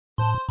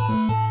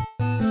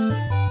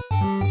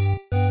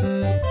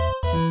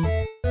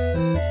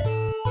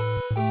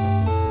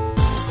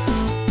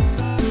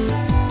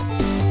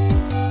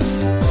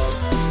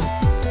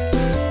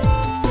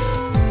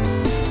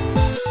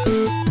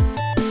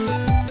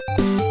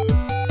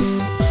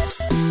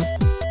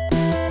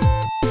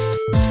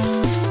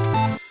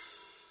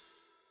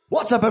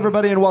What's up,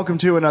 everybody, and welcome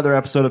to another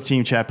episode of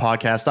Team Chat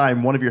Podcast.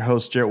 I'm one of your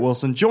hosts, Jarrett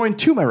Wilson, joined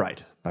to my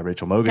right by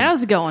Rachel Mogan.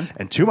 How's it going?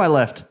 And to my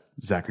left,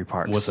 Zachary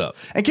Parks. What's up?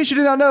 In case you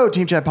did not know,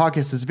 Team Chat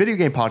Podcast is a video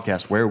game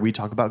podcast where we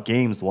talk about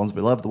games, the ones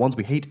we love, the ones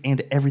we hate,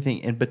 and everything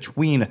in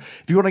between.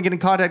 If you want to get in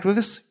contact with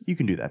us, you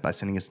can do that by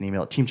sending us an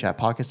email at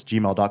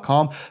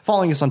teamchatpodcast@gmail.com,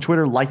 following us on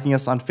Twitter, liking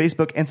us on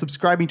Facebook, and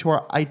subscribing to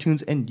our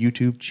iTunes and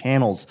YouTube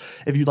channels.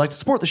 If you'd like to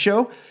support the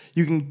show,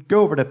 you can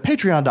go over to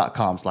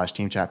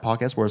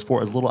patreon.com/teamchatpodcast, where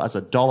for as little as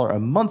 $1 a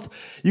month,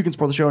 you can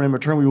support the show, and in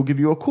return, we will give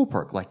you a cool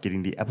perk like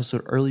getting the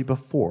episode early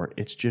before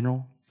its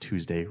general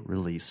Tuesday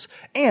release.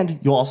 And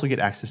you'll also get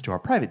access to our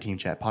private Team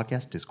Chat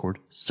Podcast Discord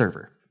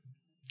server.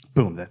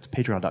 Boom, that's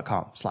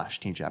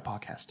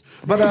patreon.com/teamchatpodcast.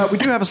 But we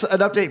do have an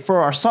update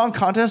for our song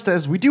contest,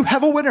 as we do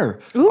have a winner.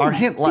 Ooh, our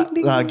hint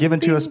ding, ding, given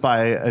to us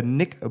by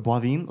Nick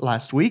Boivin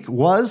last week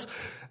was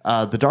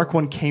The Dark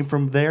One Came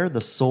From There,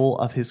 The Soul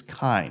of His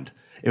Kind.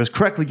 It was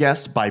correctly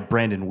guessed by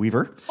Brandon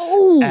Weaver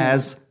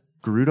as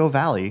Gerudo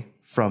Valley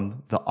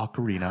from the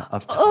Ocarina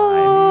of Time.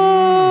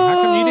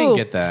 How come you didn't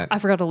get that? I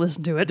forgot to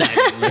listen to it. Damn!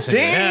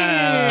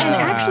 And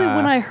actually,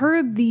 when I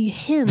heard the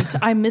hint,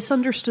 I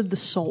misunderstood the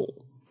soul.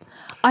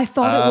 I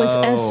thought it was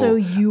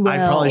SOUL. I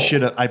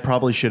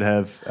probably should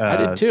have. I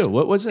did too.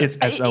 What was it?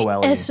 It's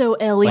SOLE.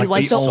 SOLE,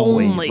 like the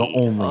only. The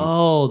only.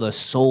 Oh, the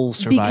soul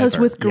survivor. Because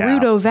with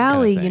Gerudo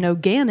Valley, thing. you know,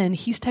 Ganon,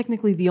 he's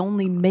technically the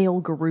only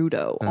male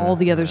Gerudo. All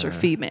the others are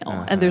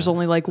female. And there's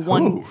only like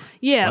one. Ooh.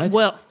 Yeah, What?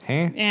 well.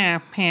 Huh? Yeah.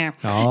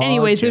 Oh,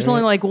 Anyways, there's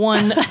Jarrett. only like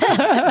one.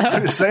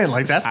 I'm just saying,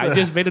 like that's. I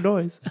just made a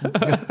noise.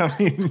 I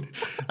mean,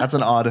 that's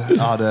an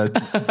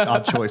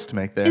odd choice to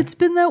make there. It's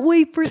been that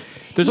way for.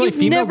 There's only You've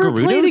female never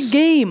played Gerudos? a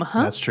game,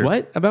 huh? That's true.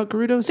 What about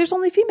Gerudos? There's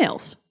only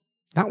females.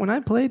 Not when I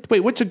played.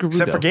 Wait, what's a Gerudo?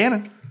 Except for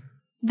Ganon.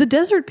 The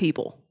desert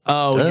people.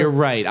 Oh, you're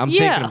right. I'm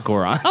thinking Yeah. of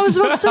Gorons. I was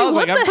about to say,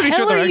 what the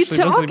hell they're are you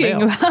actually mostly talking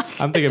male. about?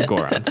 I'm thinking of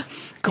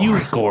Gorons.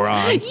 You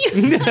Goron.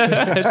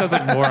 That sounds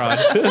like moron.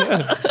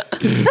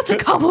 That's a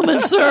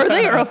compliment, sir.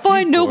 They are a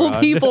fine, noble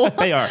Goron. people.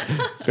 They are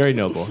very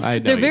noble. I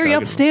know They're you're very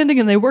talking upstanding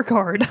and they work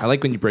hard. about. I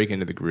like when you break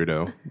into the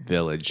Gerudo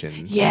village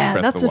and Yeah,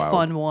 Breath that's of a the Wild.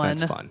 fun one.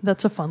 That's fun.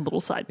 That's a fun little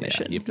side Yeah,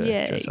 mission. you have to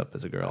Yay. dress up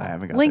as a girl. I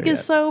haven't got Link there is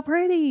yet. so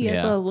pretty.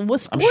 Yeah.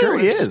 What spoilers? sure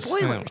he is.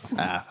 Spoilers.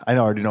 I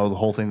already know the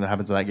whole thing that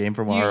happens in that game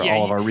from all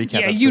of our recap. Yeah,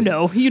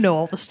 episodes. you know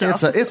all the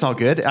stuff. It's all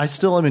good. I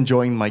still am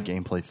enjoying my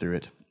gameplay through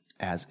it,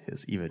 as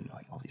is, even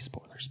knowing all these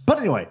spoilers. But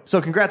anyway,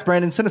 so congrats,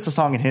 Brandon. Send us a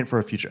song and hint for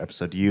a future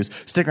episode to use.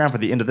 Stick around for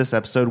the end of this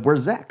episode, where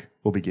Zach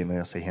will be giving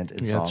us a hint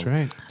and song. That's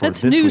right. for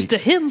That's this news to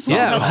week's- him.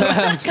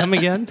 Yeah. Come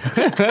again.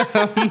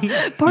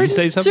 Pardon, you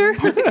say something? sir?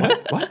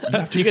 What? You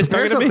have to You guys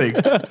prepare talking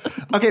to something.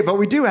 Okay, but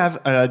we do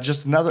have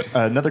just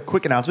another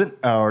quick announcement,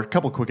 or a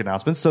couple quick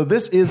announcements. So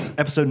this is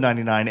episode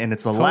 99, and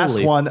it's the last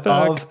Holy one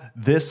fuck. of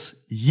this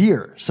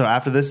year. So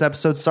after this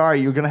episode,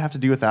 sorry, you're going to have to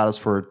do without us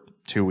for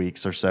 2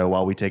 weeks or so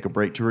while we take a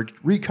break to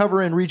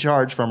recover and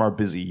recharge from our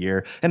busy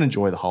year and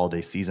enjoy the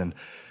holiday season.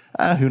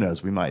 Who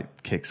knows? We might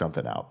kick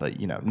something out, but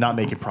not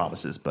making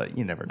promises. But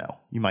you never know.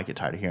 You might get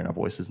tired of hearing our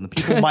voices, and the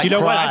people might. You know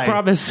what? cry. I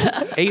promise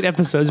 8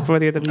 episodes before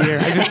the end of the year.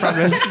 I just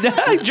promise.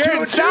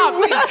 Jared,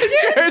 stop.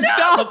 Jared,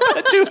 stop.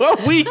 Do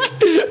a week.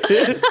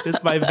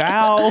 It's my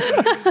vow.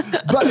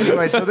 But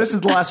anyway, so this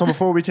is the last one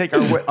before we take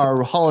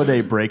our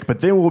holiday break.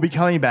 But then we'll be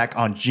coming back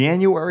on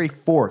January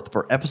 4th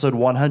for episode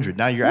 100.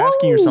 Now you're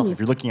asking yourself, if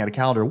you're looking at a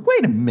calendar,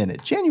 wait a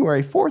minute,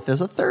 January 4th is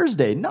a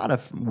Thursday, not a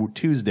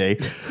Tuesday.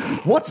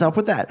 What's up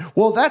with that?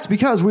 Well, that's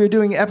because we are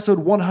doing episode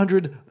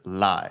 100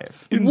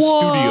 live. In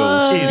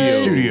What?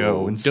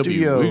 studio. In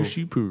studio.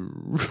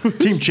 WTCP.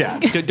 Team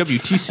chat.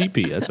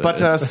 WTCP. That's what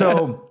But it is.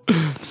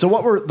 so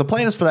what the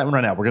plan is for that one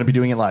right now. We're going to be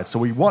doing it live. So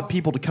we want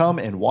people to come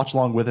and watch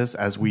along with us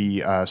as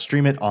we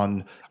stream it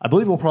on. I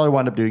believe we'll probably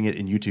wind up doing it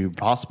in YouTube,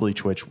 possibly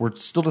Twitch. We're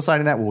still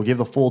deciding that. We'll give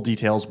the full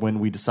details when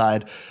we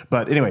decide.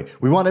 But anyway,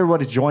 we want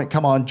everybody to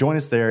come on, join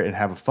us there, and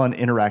have a fun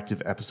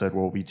interactive episode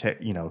where we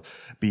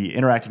be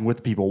interacting with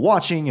the people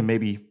watching, and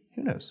maybe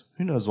who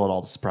knows what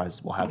all the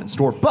surprises we'll have in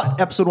store. But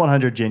episode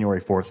 100,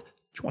 January 4th.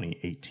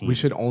 2018. We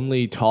should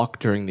only talk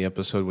during the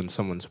episode when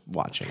someone's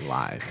watching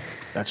live.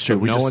 That's true. So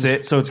We no just one's-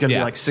 sit. So it's going to be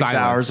yeah, like 6 silence.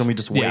 hours, and we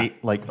just Yeah.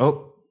 wait. Like,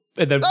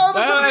 And then, Oh,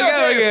 that's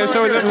okay, okay, so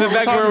so we're we're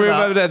back talking where we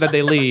about- were, and then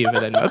they leave, and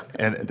then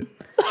and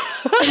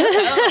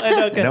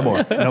no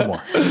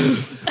more.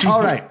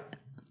 All right.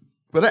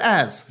 But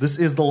as this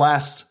is the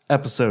last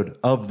episode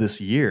of this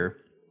year,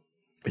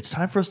 it's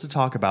time for us to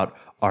talk about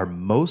our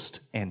most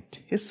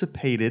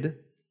anticipated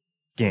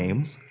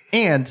games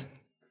and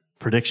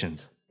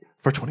predictions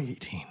for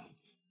 2018.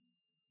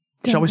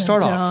 Shall we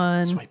start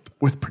off Dun.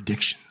 with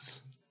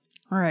predictions?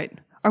 All right.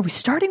 Are we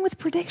starting with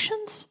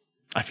predictions?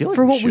 I feel like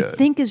for we what we should.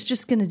 think is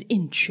just going to,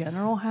 in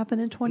general, happen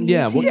in 2018.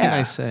 Yeah, what can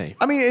I say?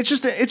 I mean, it's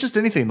just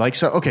anything. Like,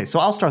 so, okay, so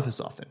I'll start this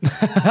off then.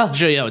 I'll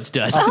show you how it's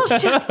done. Here's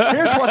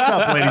what's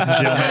up, ladies and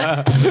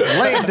gentlemen.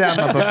 Laying down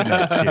my book of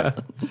notes here.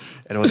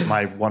 And with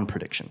my one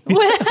prediction.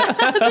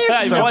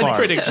 There's So one far,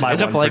 prediction. my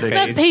It's a one blank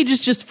prediction. that page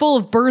is just full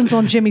of burns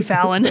on Jimmy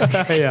Fallon.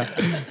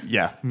 Yeah.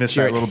 Yeah, missed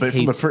that a little bit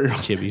from the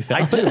first. Jimmy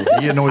I Fallon. do.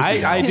 He annoys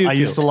me. I do I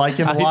used too. to like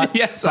him a lot.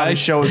 Yes, Thought his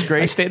show was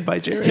great. I stand by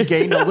Jared. He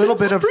gained a little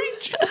bit of.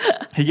 Preach.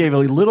 He gave a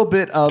little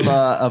bit of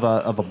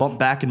a bump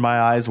back in my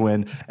eyes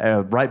when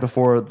right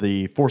before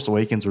the Force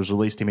Awakens was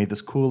released, he made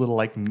this cool little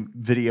like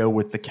video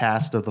with the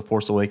cast of the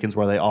Force Awakens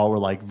where they all were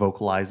like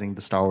vocalizing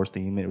the Star Wars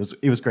theme. It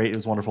was great. It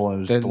was wonderful. And it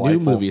was The delightful.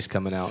 new movie's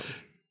coming out.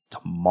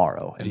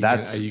 Tomorrow, and Are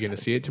that's you going to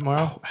see it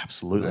tomorrow? oh,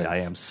 absolutely. I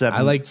Nice. am 7.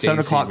 I like 7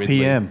 Daisy o'clock Ridley.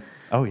 p.m.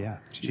 Oh yeah,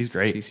 she's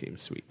great. She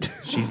seems sweet.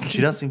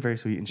 She does seem very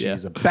sweet, and Yeah.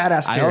 she's a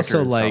badass character. I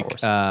also in Star like,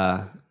 Wars.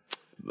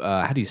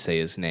 how do you say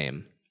his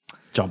name?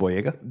 John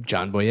Boyega.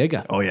 John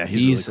Boyega. Oh yeah,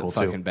 he's really cool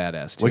fucking too.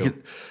 badass too. We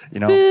could,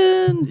 you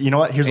know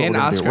what? Here's what And we're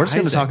gonna do. Oscar We're just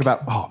gonna Isaac. talk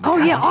about. Oh, Oh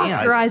man, yeah, Oscar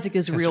Oscar Isaac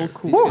is real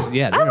cool.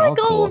 Yeah, I they're like all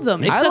cool. of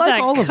them I except like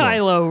that all of them.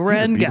 Kylo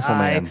Ren beautiful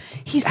guy. man.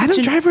 He's such Adam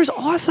an Driver's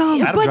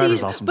awesome. Adam but,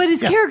 Driver's awesome. but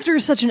his Yeah. character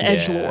is such an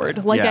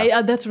edgelord. Like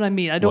Yeah. that's what I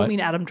mean. I don't What?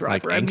 mean Adam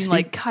Driver. Like I mean angsty?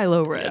 like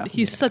Kylo Ren.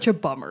 He's such a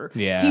bummer.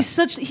 Yeah. He's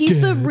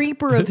the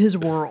reaper of his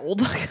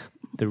world.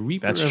 The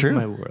reaper That's of true.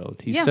 my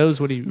world. He Yeah.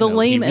 sows what he The he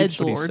lame reaps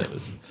what he edgelord.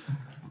 sows.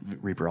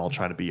 Reaper all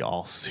trying to be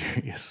all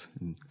serious.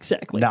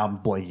 Exactly. Now I'm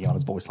blanking on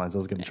his voice lines. I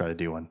was gonna try to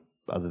do one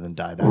other than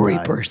die.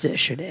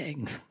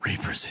 Repositioning.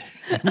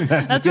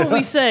 Reposition. That's what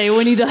we say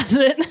when he does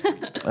it.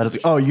 That is,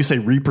 oh, you say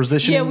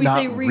repositioning? Yeah, we not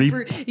say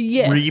reaper.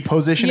 Yeah.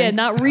 repositioning. Yeah,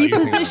 not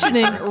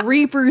repositioning,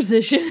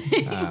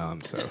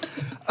 repositioning. So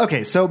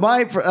Okay, so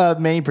my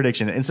main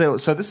prediction, and so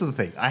this is the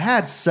thing. I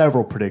had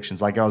several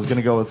predictions. Like I was going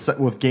to go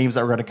with games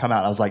that were going to come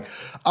out. I was like,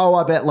 oh,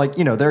 I bet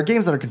there are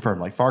games that are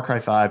confirmed, like Far Cry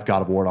 5,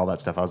 God of War, and all that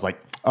stuff. I was like,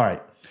 all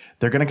right,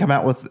 they're going to come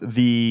out with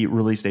the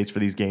release dates for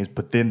these games,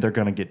 but then they're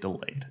going to get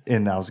delayed.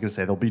 And I was going to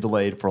say they'll be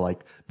delayed for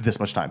like this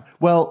much time.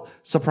 Well,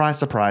 surprise,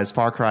 surprise,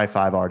 Far Cry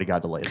 5 already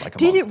got delayed like a month.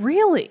 Did it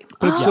really?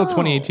 but it's still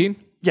 2018.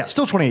 Yeah,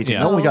 still 2018.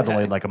 Yeah. It only got okay.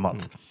 delayed like a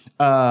month.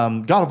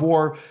 God of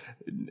War,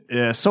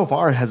 so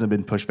far hasn't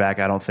been pushed back,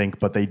 I don't think,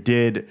 but they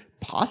did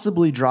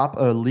possibly drop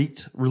a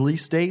leaked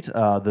release date.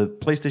 The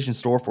PlayStation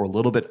Store for a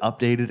little bit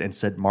updated and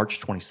said March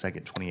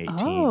 22nd,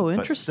 2018. Oh, But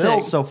interesting.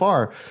 still, so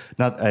far,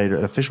 not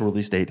an official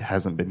release date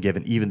hasn't been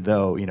given, even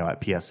though,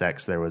 at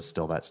PSX, there was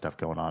still that stuff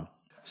going on.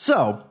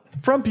 So,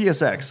 from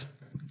PSX,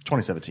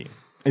 2017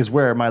 is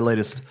where my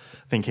latest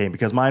thing came,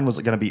 because mine was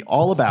going to be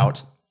all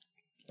about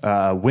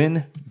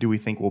when do we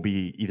think we'll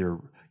be either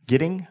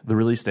getting the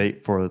release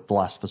date for The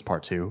Last of Us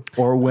Part 2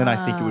 or when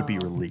I think it would be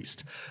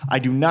released. I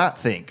do not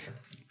think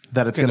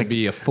that it's going to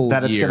be a full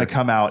that it's year. going to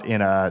come out in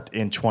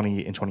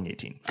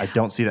 2018. I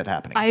don't see that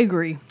happening. I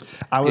agree.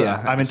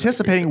 I'm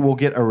anticipating we'll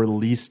get a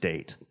release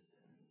date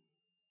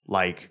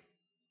like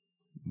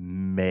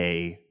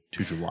May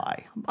to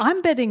July.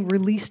 I'm betting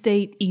release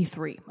date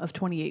E3 of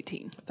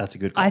 2018. That's a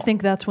good call. I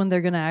think that's when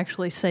they're going to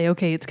actually say,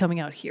 okay, it's coming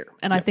out here.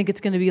 And I think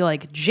it's going to be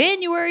like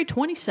January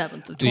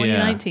 27th of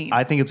 2019.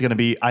 I think it's going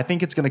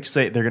to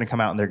say they're going to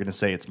come out and they're going to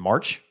say it's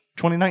March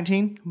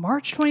 2019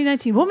 March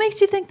 2019. What makes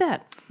you think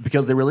that?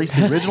 because they released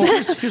the original.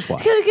 Here's why.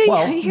 Okay,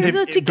 give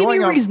me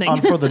your reasoning.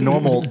 For the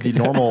normal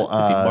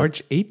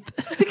March 8th.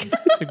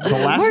 The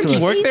Last of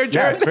Us. Work there, Yeah,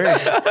 Jared? it's very.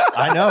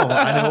 I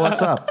know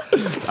what's up.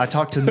 I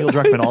talk to Neil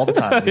Druckmann all the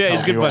time. He Yeah,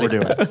 tells he's a me what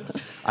good we're doing.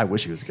 I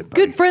wish he was a good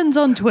buddy. Good friends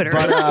on Twitter.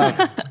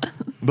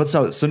 But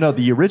so no,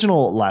 the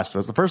original Last of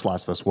Us, the first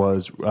Last of Us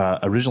was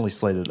originally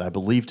slated, I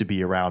believe, to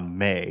be around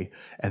May,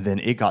 and then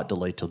it got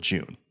delayed till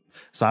June.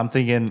 So I'm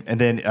thinking, and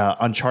then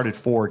Uncharted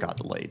 4 got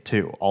delayed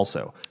too,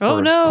 also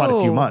for quite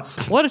a few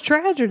months. What a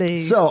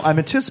tragedy. So I'm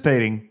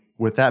anticipating,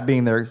 with that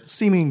being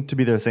seeming to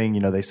be their thing,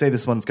 they say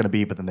this one's going to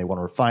be, but then they want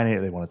to refine it,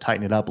 they want to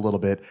tighten it up a little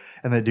bit,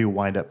 and they do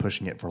wind up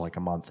pushing it for like a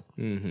month.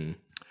 Mm-hmm.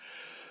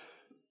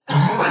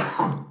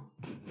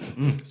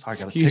 Sorry, I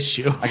got Excuse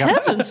you. I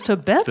got Heavens to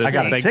Betsy. I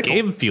got a Like tickle.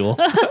 game fuel.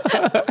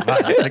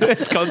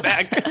 It's coming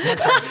back.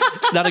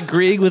 It's not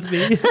agreeing with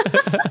me.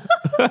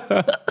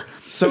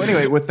 So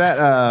anyway, with that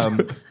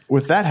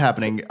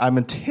happening, I'm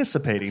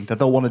anticipating that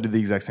they'll want to do the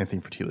exact same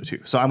thing for Tilo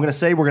 2. So I'm going to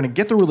say we're going to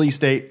get the release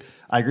date.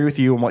 I agree with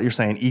you on what you're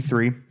saying.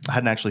 E3. I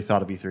hadn't actually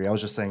thought of E3. I was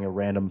just saying a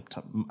random.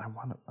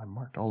 I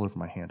marked all over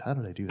my hand. How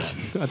did I do that?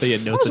 I thought you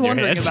had I notes was in your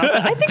wondering hands. about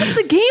that. I think it's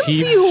the game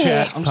Team fuel.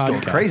 chat. I'm just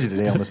going Podcast. crazy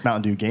today on this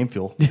Mountain Dew Game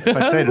Fuel. If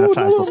I say it enough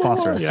times, they'll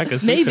sponsor us. Yeah, I can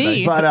sleep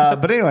Maybe. tonight.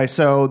 But anyway,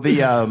 so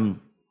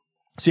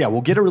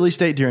we'll get a release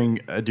date during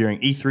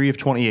E3 of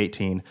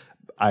 2018.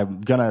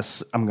 I'm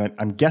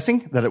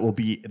guessing that it will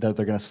be that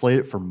they're going to slate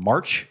it for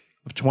March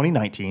of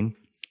 2019.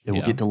 It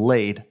will get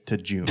delayed to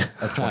June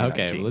of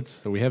 2019. Okay,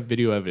 so we have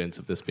video evidence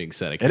of this being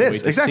said. I It can't is, wait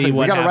to exactly. see We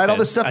what got to write all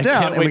this happens. stuff I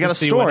down can't and we wait got to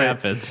see store what it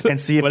happens. and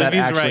see if What that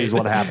he's actually right? is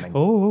what's happening.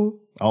 Oh,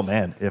 Oh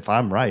man, if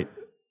I'm right,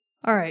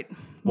 All right.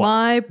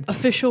 My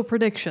official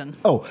prediction.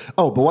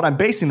 But what I'm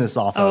basing this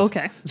off of. Oh,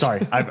 okay.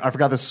 Sorry, I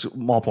forgot this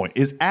small point.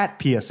 Is at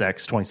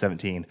PSX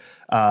 2017,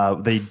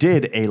 they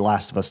did a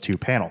Last of Us 2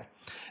 panel.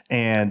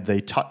 And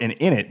and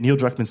in it, Neil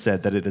Druckmann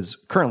said that it is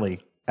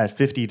currently at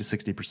 50 to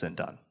 60%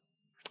 done.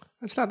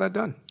 It's not that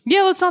done.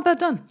 Yeah, it's not that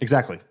done.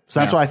 Exactly. So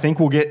that's why I think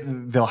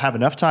they'll have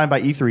enough time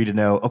by E3 to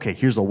know, okay,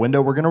 here's a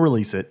window we're going to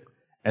release it.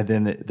 And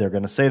then they're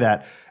going to say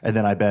that. And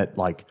then I bet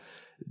like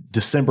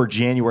December of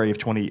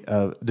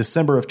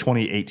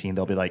 2018,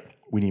 they'll be like,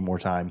 we need more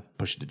time,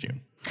 push it to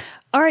June.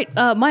 All right.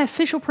 My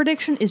official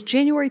prediction is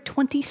January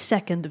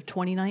 22nd of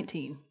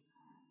 2019.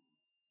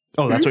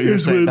 Oh, that's what you're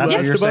saying? That's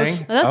what you're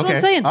saying? That's what I'm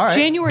saying. All right.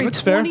 January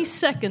That's fair.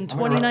 22nd,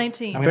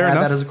 2019. I'm going to add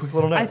enough. that as a quick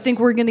little note. I think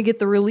we're going to get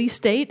the release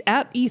date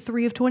at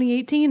E3 of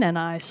 2018, and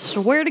I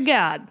swear to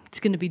God, it's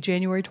going to be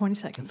January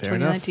 22nd,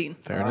 2019.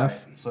 Fair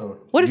enough. So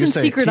What if you in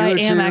say secret I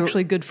Tier am 2,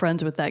 actually good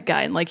friends with that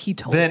guy, and like he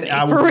told Then me?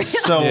 I for would be real.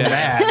 so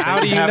mad. How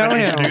do you know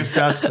him? Introduced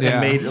us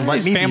and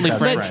let me family be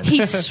best friend. But friends.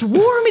 he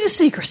swore me to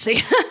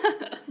secrecy.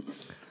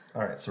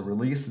 All right, so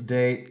release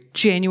date.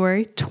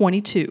 January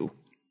 22, Are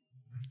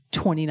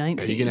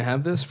 2019. you going to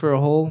have this for a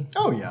whole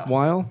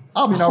while?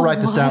 I mean, I'll write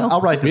this down. I'll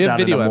write this We have down.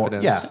 video in a more,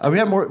 evidence. Yeah, we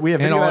have more. We have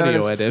And video audio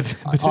evidence.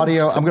 evidence.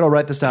 Audio. I'm going to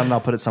write this down and I'll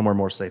put it somewhere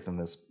more safe than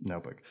this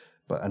notebook.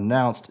 But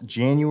announced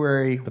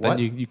January. But what?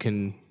 then you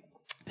can...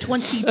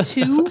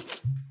 22?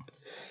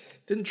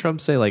 Didn't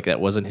Trump say like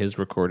that wasn't his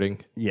recording?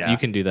 Yeah. You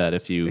can do that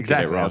if you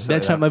Exactly. get it wrong. That's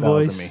That's that- not my that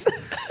wasn't voice. me.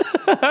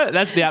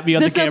 That's not me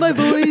on That's the not camera.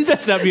 my voice.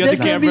 That's not me on That's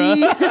the not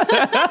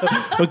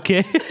camera. me.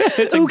 Okay.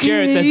 It's like, Okay.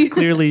 Jared, that's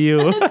clearly you.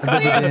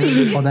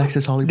 On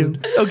Access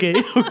Hollywood. Okay.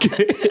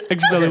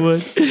 Access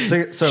Hollywood.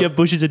 So Jeb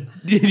Bush is an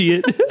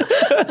idiot.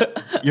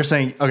 you're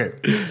saying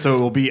okay? So it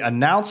will be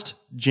announced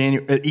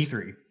January at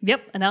E3,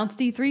 Yep, announced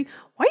E3.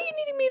 Why are you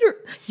needing me to?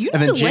 You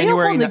and need then to lay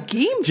January off on the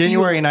game.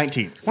 January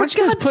 19th. Why don't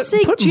you guys God's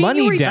sake, put money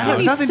January down?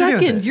 Has nothing to do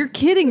with 22nd. it. You're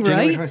kidding,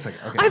 January right?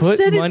 22nd, okay. I've Put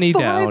said money it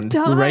 5 down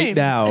times. right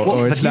now,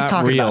 or But it's he's not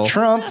talking real. about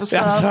Trump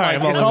stuff. I'm sorry,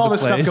 I'm Like, it's all all over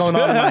this the stuff place. going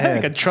on in my I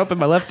head. got Trump in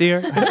my left ear.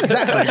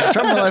 Exactly.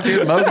 Trump in my left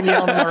ear, Mogan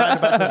yelling to my right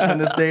about this when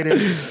this date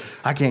is.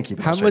 I can't keep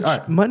it How straight. much All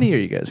right. money are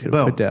you guys going to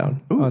Boom. put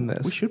down on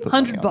this? We should put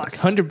money on $100.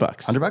 this.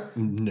 $100. $100?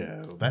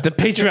 No. That's The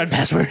Patreon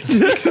password.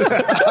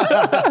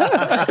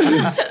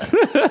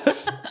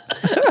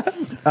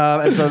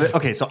 and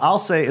so, so I'll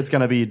say it's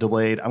going to be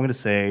delayed. I'm going to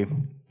say,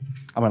 I'm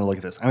going to look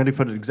at this. I'm going to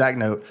put an exact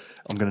note.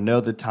 I'm going to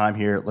know the time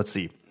here. Let's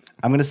see.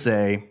 I'm going to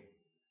say.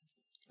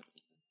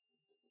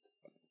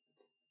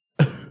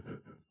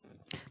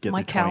 Get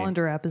My the 20.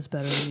 calendar app is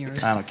better than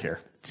yours. I don't care.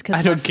 It's 'cause I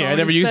my don't care. I phone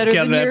never is used the better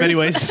calendar than app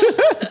yours.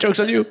 anyways. Joke's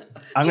on you.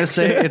 I'm going to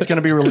say it's going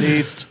to be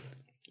released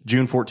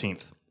June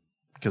 14th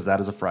because that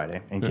is a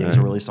Friday, and games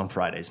are released on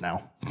Fridays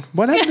now.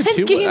 What happened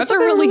to Games I thought are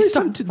they were released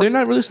on on they're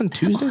not released on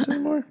Tuesdays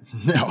anymore?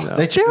 No,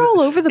 They're all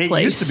over the It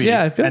place. used to be,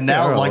 Yeah, I feel and like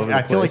now they're all like over the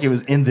I feel like place. it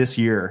was in this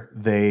year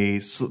they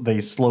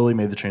slowly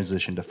made the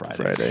transition to Fridays.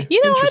 Friday.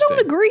 You know, I Interesting.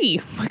 don't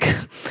agree. Like,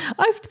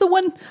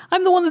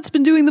 I'm the one that's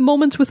been doing the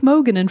moments with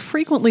Mogan, and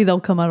frequently they'll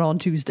come out on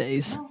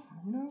Tuesdays.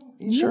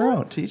 Each their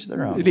own. To each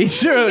their own.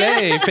 Sure,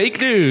 hey, fake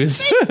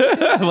news.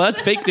 Well,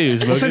 that's fake news.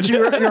 Well, Mogan. since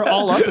you're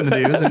all up in the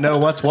news and know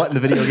what's what in the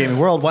video gaming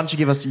world, why don't you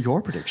give us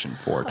your prediction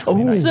for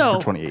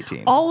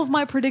 2018? All of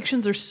my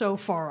predictions are so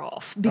far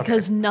off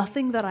because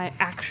nothing that I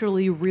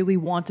actually really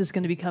want is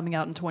going to be coming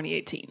out in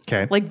 2018.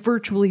 Okay. Like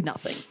virtually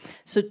nothing.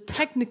 So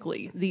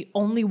technically, the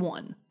only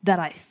one that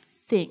I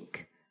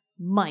think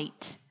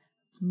might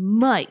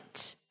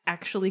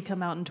actually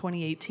come out in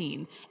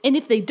 2018, and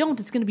if they don't,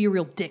 it's going to be a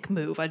real dick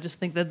move. I just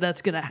think that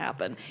that's going to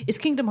happen. Is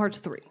Kingdom Hearts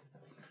 3.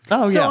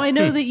 Oh, So yeah. I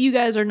know that you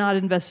guys are not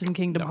invested in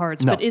Kingdom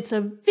Hearts, but it's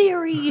a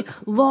very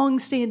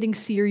long-standing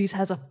series,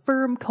 has a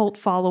firm cult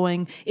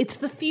following. It's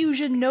the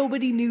fusion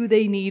nobody knew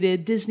they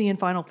needed, Disney and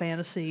Final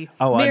Fantasy.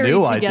 Oh, I married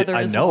knew I together did.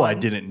 I as know I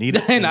one. didn't need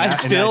it. And I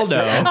still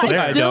don't.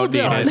 I still need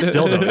don't. I it.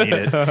 still don't need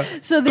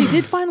it. So they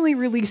did finally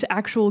release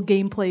actual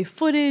gameplay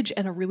footage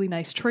and a really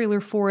nice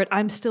trailer for it.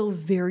 I'm still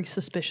very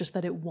suspicious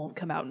that it won't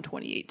come out in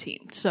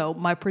 2018. So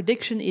my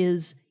prediction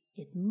is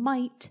it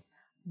might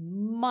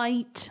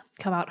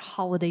come out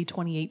holiday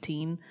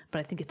 2018, but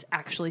I think it's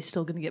actually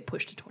still going to get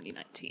pushed to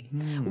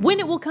 2019. When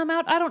it will come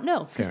out, I don't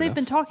know, because they've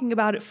been talking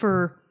about it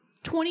for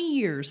 20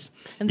 years,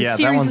 and the Yeah, that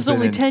series one's is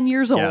only been 10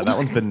 years old. Yeah, that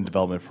one's been in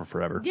development for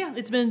forever. Yeah,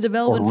 it's been in Or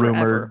development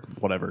rumored, forever.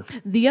 whatever.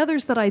 The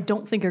others that I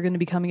don't think are going to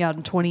be coming out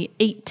in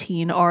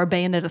 2018 are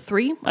Bayonetta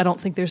 3. I don't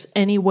think there's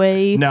any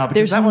way. No, because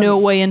there's that no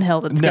one- way in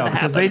hell that's No, going to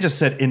because happen. they just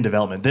said in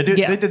development. They did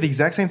Yeah. They did the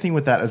exact same thing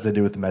with that as they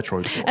did with the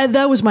Metroid 4. And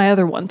that was my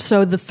other one.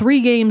 So the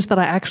 3 games that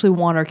I actually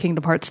want are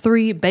Kingdom Hearts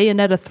 3,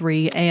 Bayonetta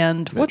 3,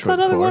 and what's that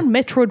Metroid other 4. one?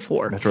 Metroid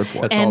 4. Metroid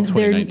 4. That's all And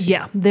there,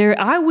 2019.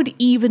 I would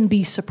even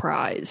be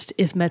surprised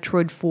if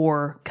Metroid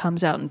 4 comes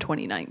out in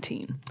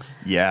 2019.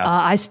 Yeah.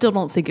 I still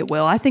don't think it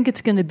will. I think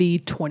it's going to be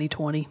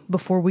 2020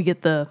 before we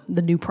get the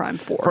new Prime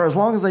 4. For as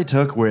long as they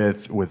took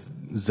with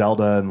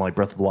Zelda and like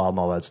Breath of the Wild and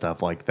all that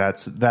stuff, like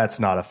that's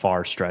not a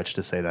far stretch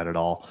to say that at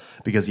all.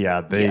 Because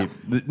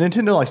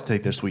Nintendo likes to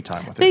take their sweet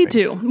time with it. They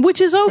do,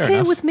 which is okay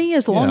enough. with me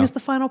as long Yeah. as the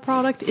final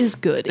product is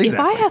good.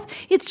 Exactly.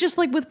 It's just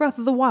like with Breath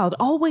of the Wild.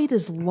 I'll wait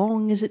as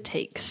long as it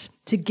takes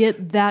to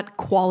get that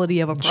quality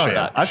of a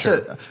product.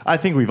 I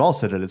think we've all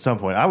said it at some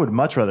point. I would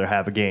much rather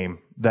have a game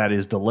that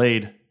is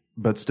delayed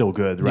but still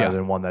good rather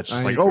than one that's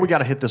just like, oh, we got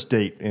to hit this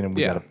date and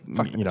we got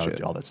to,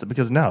 do all that stuff.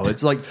 Because no,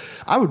 it's like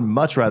I would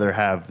much rather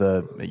have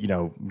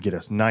get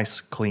a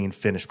nice, clean,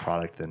 finished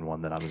product than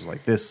one that I was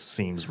like, this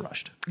seems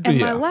rushed. And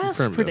my last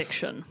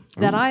prediction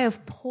that I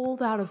have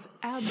pulled out of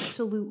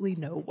absolutely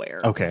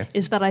nowhere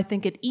is that I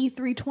think at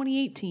E3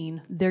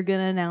 2018, they're going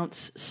to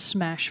announce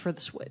Smash for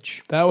the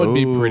Switch. That would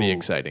be pretty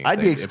exciting.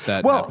 If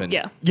that happened.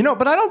 Yeah.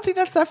 But I don't think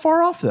that's that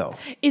far off though.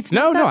 It's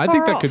No, not that I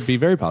think far that off. could be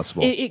very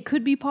possible. It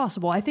could be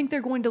possible. I think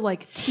they're going to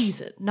like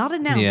tease it, not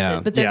announce Yeah.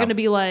 it, but they're Yeah. going to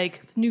be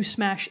like new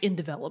Smash in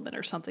development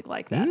or something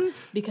like that.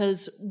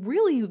 Because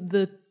really,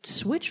 the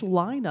Switch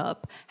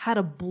lineup had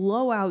a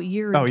blowout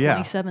year in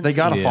 2017. They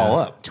got to follow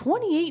up.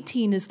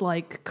 2018 is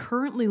like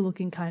currently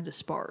looking kind of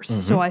sparse.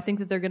 So I think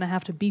that they're going to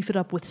have to beef it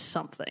up with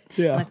something.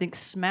 Yeah. And I think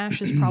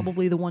Smash is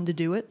probably the one to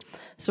do it.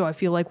 So I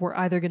feel like we're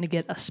either going to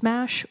get a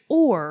Smash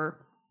or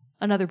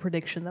another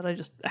prediction that I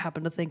just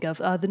happened to think of,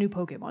 the new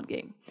Pokemon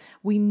game.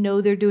 We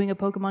know they're doing a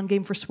Pokemon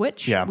game for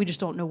Switch. Yeah. We just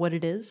don't know what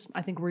it is.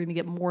 I think we're going to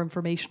get more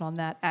information on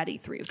that at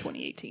E3 of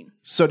 2018.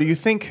 So do you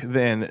think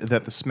then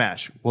that the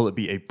Smash, will it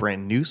be a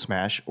brand new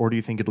Smash or do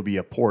you think it'll be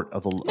a port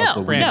of the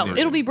Wii brand version?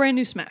 It'll be brand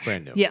new Smash.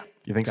 Brand new. Yeah.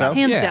 You think so?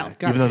 Hands Yeah, down.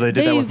 got Even though they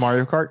did that with They've-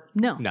 Mario Kart?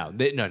 No.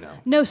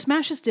 No.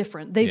 Smash is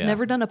different. They've Yeah.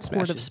 never done a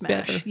port of is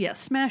Smash. better. Yeah,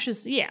 Smash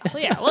is,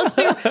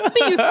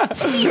 let's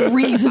see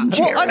reason,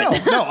 Jared. Well, I know.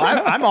 No,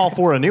 I'm all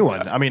for a new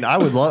one. I mean, I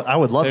would love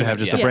to have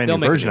just a brand they'll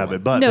new make a version new of it.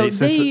 one. But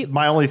No,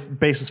 my only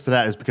basis for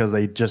that is because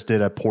they just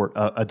did a port,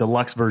 a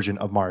deluxe version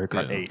of Mario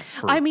Kart 8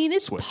 for I mean,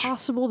 it's Switch.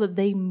 possible that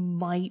they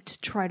might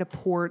try to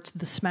port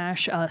the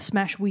Smash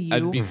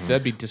Wii U.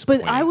 That'd be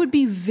disappointing. But I would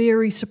be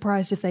very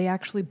surprised if they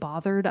actually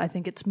bothered. I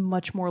think it's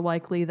much more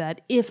likely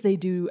that if they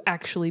do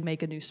actually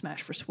make a new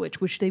Smash for Switch,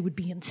 which they would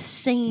be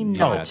insane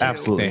Oh, not to.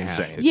 absolutely They have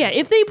insane. to. Yeah,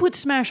 if they put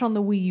Smash on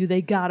the Wii U,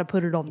 they got to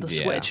put it on the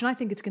Yeah. Switch, and I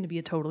think it's going to be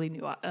a totally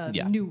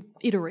new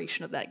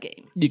iteration of that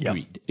game.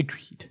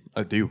 Agreed.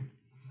 I do.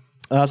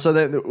 So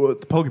the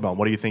Pokemon,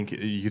 what do you think?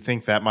 You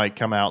think that might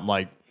come out in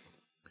like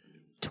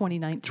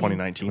 2019.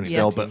 2019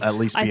 still, but at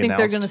least be I think announced?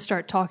 they're going to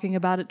start talking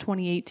about it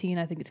 2018.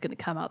 I think it's going to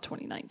come out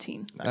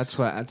 2019. That's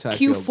how I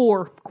feel.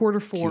 Q4, quarter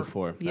four.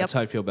 Q4. Yep. That's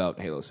how I feel about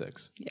Halo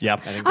 6.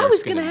 Yep. I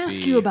was going to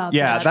ask you about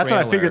Yeah, that. that's what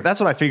I Trailer. figured. That's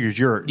what I figured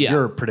your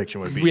Yeah.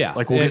 prediction would be. Yeah,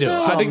 like we'll I get do.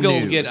 some I think they'll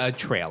news. get a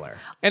trailer,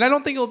 and I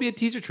don't think it'll be a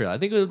teaser trailer. I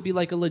think it'll be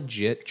like a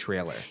legit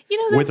trailer.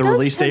 You know, with that a does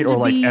release date tend or to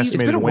like be-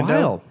 estimated window.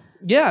 while.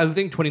 Yeah, I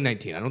think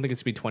 2019. I don't think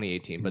it's gonna be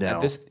 2018, but No. at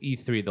this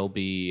E3 there'll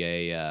be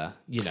a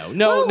Well,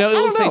 no. I It'll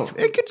don't say know.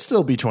 It could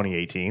still be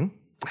 2018.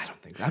 I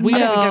don't think we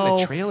haven't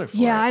gotten a trailer for it.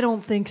 Yeah, I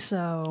don't think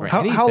so. Right.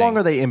 How Anything. long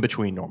are they in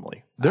between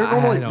normally? They're I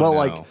normally don't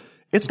like know.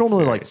 it's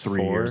normally like It's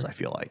 3 4. years. I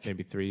feel like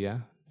Maybe 3. Yeah.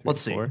 3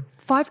 Let's or see. 4.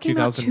 5 came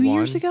out 2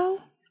 years 2001.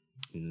 ago?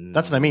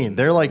 that's what I mean.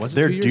 They're like Was it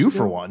they're 2 years due ago?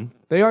 for one.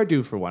 They are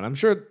due for one. I'm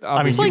sure.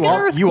 I mean, like you, an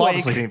you earthquake.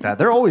 obviously think that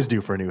they're always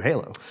due for a new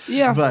Halo.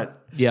 Yeah. but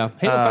yeah,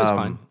 Halo 5's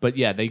fine. But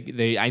yeah,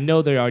 they I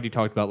know they already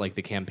talked about like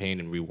the campaign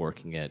and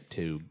reworking it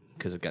to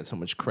because it got so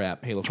much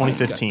crap. Halo 5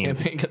 2015.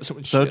 campaign got so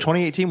much. so shit.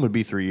 2018 would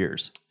be 3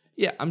 years.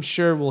 Yeah, I'm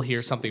sure we'll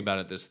hear something about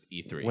it this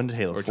E3. When did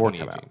Halo or 4 come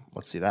 2018. out?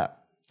 Let's see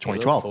that.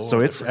 2012. 4, so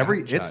it's the every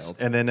forgotten it's child.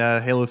 and then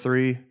Halo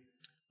 3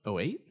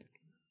 08?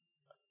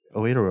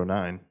 08 or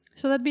 09.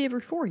 So that'd be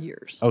every 4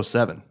 years.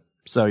 07.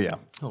 So yeah.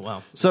 Oh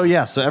wow. So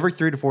yeah, so every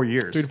 3 to 4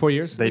 years. 3 to 4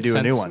 years. They Makes do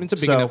a new sense. one. I mean, it's a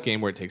big So- enough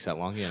game where it takes that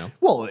long, you know.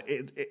 Well,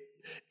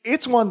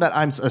 it's one that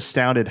I'm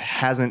astounded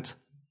hasn't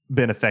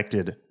been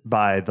affected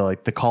by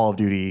the Call of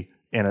Duty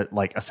and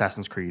like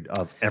Assassin's Creed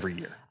of every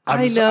year.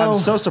 I know. I'm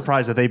so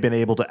surprised that they've been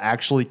able to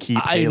actually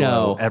keep I Halo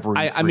know. every.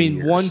 I 3 mean,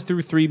 years. 1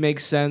 through 3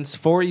 makes sense.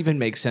 4 even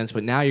makes sense,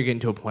 but now you're getting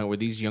to a point where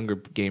these younger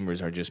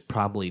gamers are just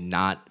probably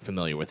not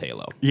familiar with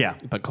Halo. Yeah.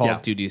 But Call Yeah.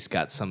 of Duty's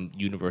got some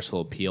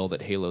universal appeal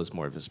that Halo's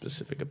more of a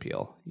specific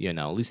appeal. You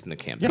know, at least in the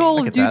campaign. Call I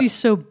of get that. Duty's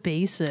so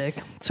basic.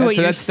 So what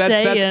that's you're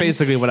saying. that's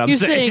basically what I'm You're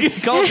saying.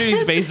 Call of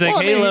Duty's basic. Well,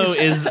 I mean, Halo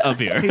he's- is up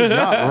here. He's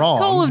not wrong.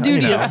 Call of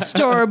Duty you know. is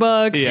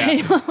Starbucks. Yeah.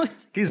 Halo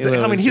is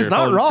Halo I mean, is he's your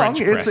not own wrong. French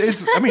press.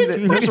 It's. I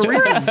mean, there's a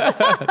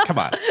reason. Come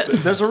on.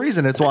 There's a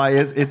reason. It's why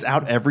it's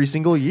out every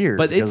single year.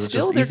 But because it's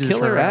still just their easy to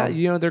turn killer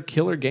around. their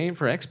killer game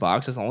for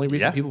Xbox. That's the only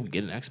reason Yeah. people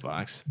get an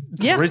Xbox.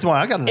 It's the reason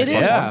why I got an It Xbox is.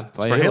 One. Yeah, It's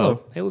play for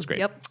Halo. Halo's great.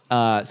 Yep.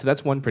 So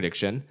that's one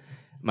prediction.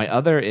 My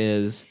other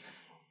is,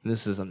 and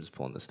this is I'm just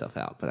pulling this stuff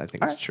out, but I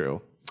think it's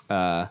true.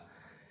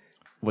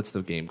 What's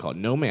the game called?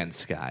 No Man's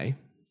Sky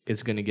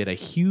is going to get a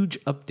huge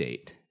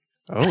update.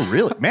 Oh,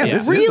 really? Man, Yeah.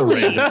 this is a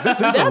Really? random.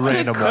 This is a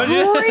random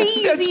one.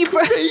 crazy.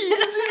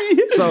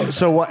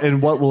 So what?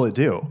 And what will it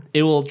do?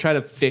 It will try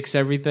to fix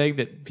everything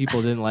that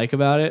people didn't like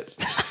about it.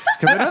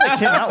 Because I know they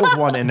came out with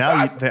one, and now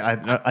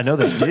I know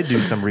they did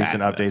do some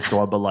recent updates to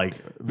one, but like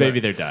Maybe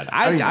they're done.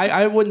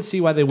 I wouldn't see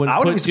why they wouldn't I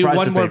wouldn't be do surprised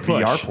one if more they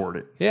push. VR port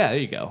it. Yeah, there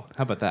you go.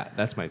 How about that?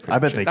 That's my prediction. I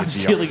bet they I'm could VR.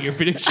 stealing your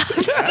prediction.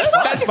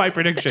 That's my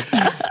prediction.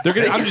 They're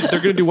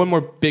gonna do one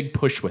more big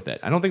push with it.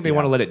 I don't think they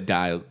want to let it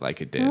die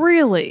like it did.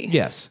 Really?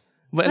 Yes.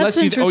 But That's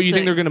you interesting.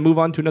 think they're going to move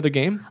on to another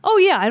game? Oh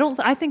yeah,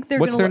 I think they're.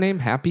 What's gonna their name?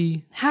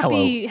 Happy Hello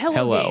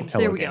Games.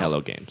 There we go.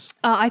 Hello Games.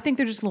 I think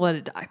they're just gonna let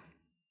it die.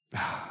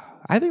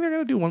 I think they're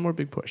going to do one more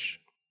big push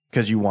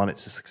Because you want it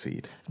to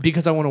succeed.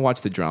 because I want to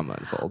watch the drama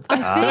unfold. I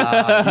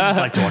think. You just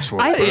like to watch the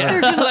world. I think they're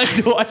I gonna. like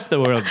to watch the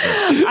world.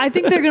 burn. I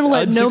think they're gonna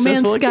let No Man's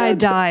Unsuccessful Sky again?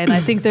 die, and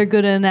I think they're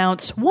gonna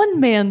announce One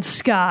Man's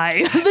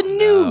Sky, the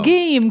new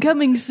game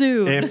coming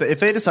soon. If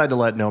they decide to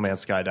let No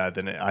Man's Sky die,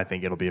 then I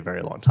think it'll be a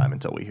very long time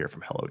until we hear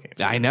from Hello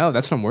Games. I know.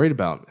 That's what I'm worried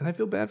about, and I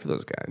feel bad for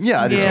those guys.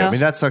 Yeah, I do too. Yeah. I mean,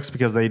 that sucks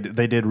because they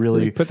did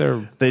really They put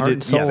their they heart did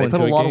and soul they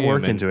put a into a lot of game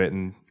work and- into it,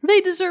 and They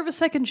deserve a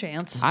second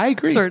chance. I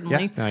agree.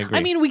 Certainly. Yeah, I agree.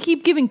 I mean, we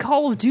keep giving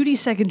Call of Duty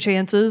second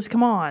chances.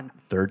 Come on.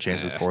 third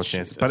chances, fourth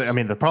chances. But I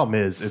mean, the problem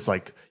is, it's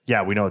like,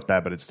 yeah, we know it's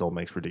bad, but it still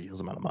makes ridiculous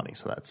amount of money.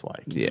 So that's why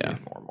it keeps Yeah.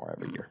 getting more and more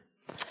every year.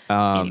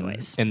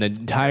 Anyways. And the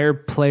entire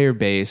player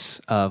base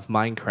of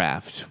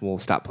Minecraft will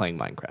stop playing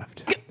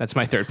Minecraft. That's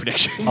my third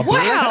prediction.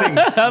 Blessing.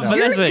 But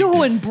You're listen,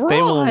 going broad.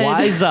 They will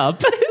wise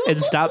up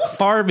and stop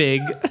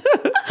farming.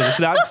 It's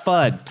not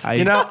fun. I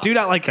do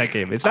not like that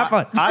game. It's not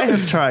fun. I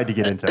have tried to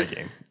get into that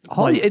game.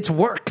 It's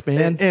work,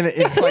 man. And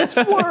it's like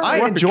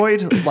I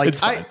enjoyed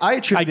I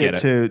attribute I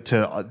get it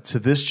to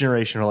this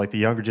generation or like the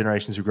younger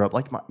generations who grew up.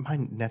 Like my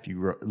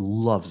nephew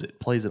loves it,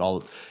 plays it all,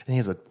 and he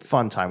has a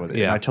fun time with it.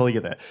 Yeah. And I totally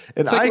get that.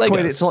 And like I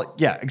equate Legos. it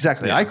to yeah,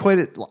 exactly. I equate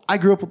it. I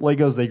grew up with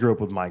Legos. They grew up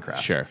with Minecraft.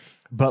 Sure.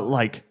 but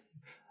like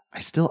I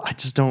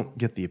just don't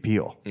get the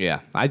appeal. Yeah,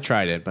 I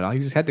tried it, but I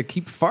just had to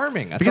keep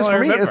farming. That's Because all I for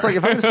me, remember. it's like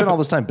if I'm going to spend all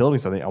this time building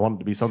something, I want it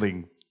to be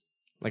something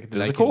like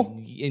physical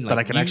that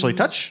I can actually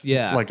touch.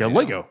 Yeah, like a yeah.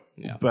 Lego.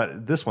 Yeah.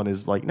 But this one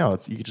is like, no,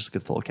 you just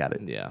get to look at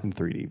it Yeah. in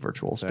 3D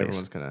virtual So space.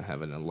 everyone's gonna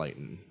have an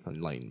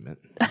enlightenment.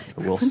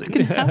 We'll see. It's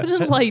going to have an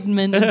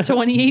enlightenment in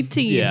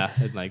 2018. Yeah,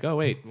 and like, oh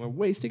wait, we're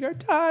wasting our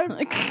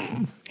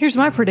time. Here's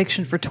my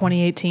prediction for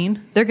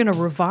 2018. They're going to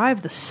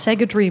revive the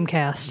Sega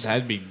Dreamcast.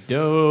 That'd be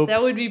dope.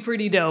 That would be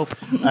pretty dope.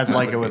 As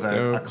like with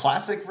a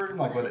classic version,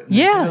 like what?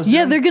 Yeah, Nintendo's yeah,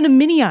 doing? they're going to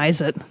mini-ize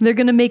it. They're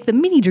going to make the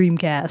mini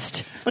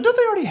Dreamcast. But don't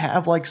they already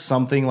have like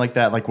something like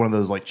that, like one of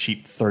those like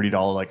cheap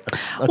 $30 like?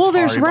 Well,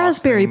 there's Atari box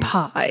Raspberry things?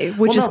 Pi,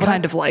 which Well, is no, but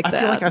kind of like I that.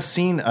 feel like I've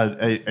seen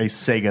a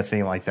Sega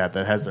thing like that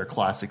has their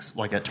classics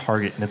like at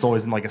Target, and it's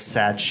always in like a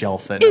sad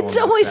shelf that It's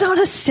always on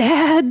a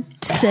sad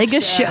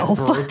Sega shelf.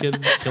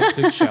 Broken,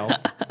 tilted shelf.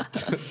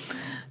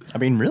 I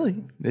mean,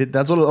 really,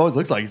 that's what it always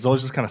looks like. It's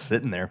always just kind of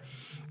sitting there.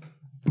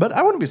 But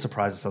I wouldn't be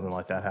surprised if something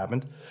like that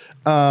happened.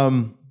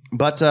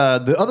 But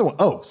the other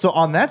one, so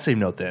on that same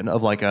note then,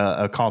 of like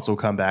a console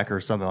comeback or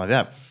something like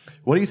that,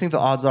 what do you think the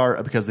odds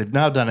are? Because they've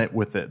now done it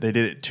with it. They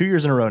did it 2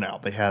 years in a row now.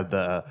 They had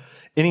the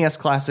NES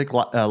Classic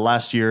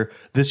last year.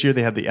 This year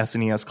they have the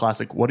SNES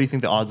Classic. What do you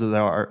think the odds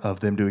are of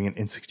them doing an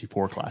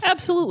N64 Classic?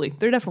 Absolutely.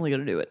 They're definitely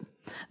going to do it.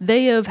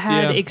 They have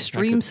had Yeah, I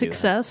extreme could see that.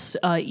 success,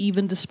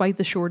 even despite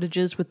the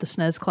shortages with the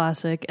SNES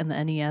Classic and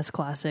the NES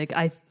Classic.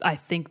 I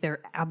think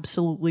they're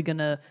absolutely going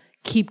to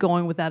keep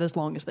going with that as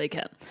long as they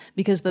can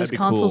because those That'd be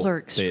consoles cool. are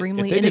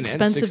extremely If they did an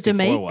inexpensive to N64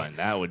 make. One,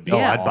 that would be Oh,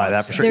 Yeah. I'd buy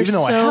that for sure. They're Even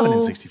though I have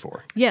an so-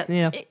 N64.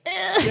 Yeah.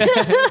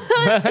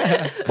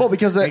 Well,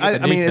 because it I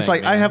the mean, new it's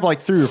thing, like I man. have like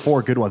 3 or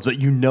 4 good ones, but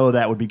you know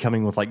that would be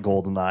coming with like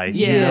GoldenEye.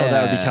 You know Yeah.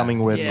 that would be coming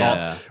with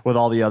Yeah.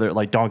 all the other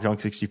like Donkey Kong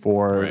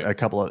 64, Right. a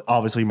couple of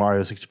obviously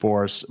Mario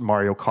 64,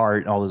 Mario Kart,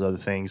 and all those other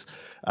things.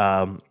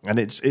 And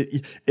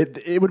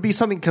it would be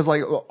something because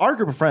like our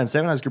group of friends,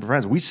 Sam and I's group of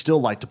friends, we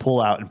still like to pull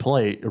out and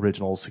play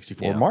original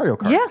 64 Yeah. Mario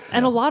Kart. Yeah,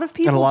 and a lot of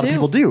people And a lot do. of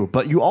people do,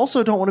 but you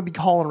also don't want to be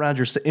calling around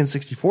your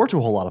N64 to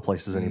a whole lot of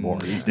places anymore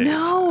these days.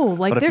 No,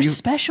 like But if they're you-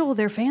 special,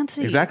 they're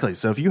fancy. Exactly.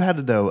 So if you had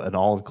to do an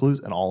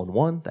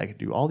all-in-one that could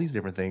do all these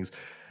different things,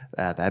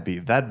 that'd be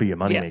a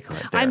moneymaker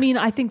right there. I mean,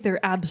 I think they're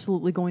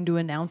absolutely going to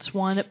announce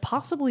one,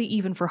 possibly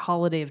even for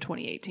holiday of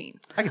 2018.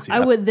 I can see I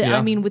that. would. Yeah.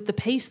 I mean, with the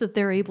pace that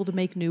they're able to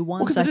make new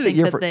ones, because I they did it think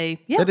year that for they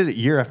did it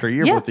year after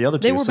year Yeah, with the other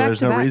they two, were so back there's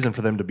to no back. reason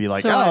for them to be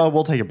like, So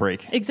we'll take a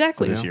break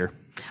exactly for this year.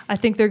 I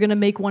think they're going to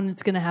make one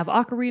that's going to have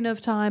Ocarina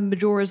of Time,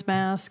 Majora's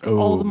Mask,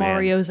 all the man.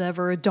 Marios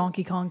ever,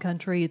 Donkey Kong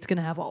Country. It's going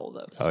to have all of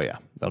those. Oh yeah,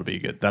 that'll be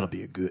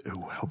good.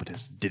 Ooh, I hope it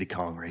is Diddy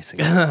Kong Racing.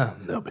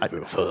 That'd be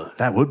real fun.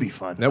 That would be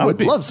fun. I would would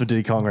be. love some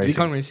Diddy Kong Racing. Diddy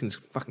Kong Racing is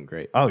fucking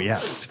great. Oh yeah,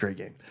 it's a great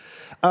game.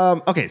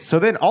 Okay, so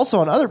then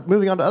also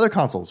moving on to other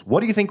consoles. What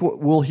do you think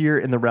we'll hear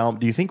in the realm?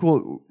 Do you think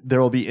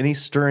there will be any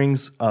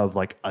stirrings of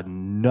like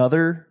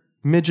another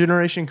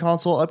mid-generation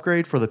console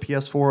upgrade for the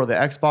PS4 or the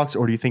Xbox,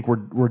 or do you think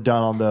we're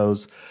done on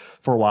those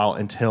for a while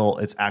until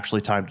it's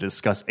actually time to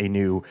discuss a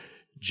new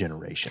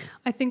generation?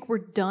 I think we're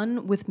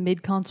done with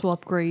mid-console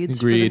upgrades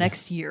for the Agreed.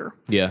 next year.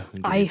 Yeah.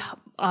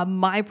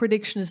 My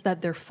prediction is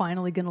that they're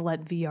finally going to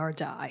let VR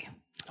die.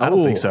 I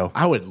don't think so.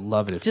 I would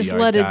love it if Just VR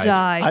let died. it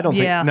die. I don't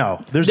think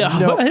no. There's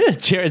no.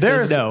 Jared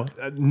There's says no.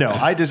 No,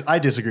 I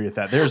disagree with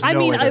that. There's I no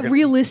mean, way they're gonna-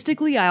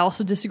 realistically, I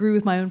also disagree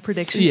with my own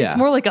prediction. Yeah. It's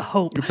more like a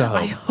hope. It's a hope.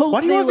 I hope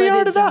Why do you they want let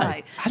VR it to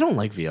die? I don't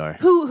like VR.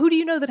 Who do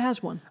you know that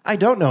has one? I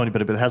don't know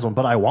anybody that has one,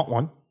 but I want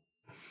one.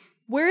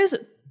 Where is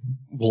it?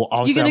 Well, You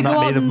obviously, I'm gonna not go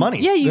out made of and,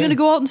 money. Yeah, you gonna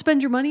go out and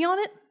spend your money on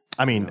it?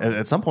 I mean,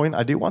 at some point,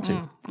 I do want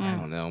to. I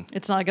don't know.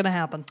 It's not gonna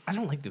happen. I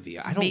don't like the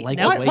VR. I don't Me- like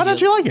no. the way Why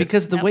don't you like it?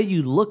 Because the way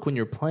you look when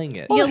you're playing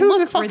it. Well, You who the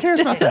look fuck cares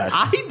about that?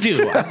 I do.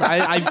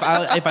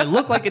 If I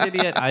look like an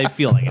idiot, I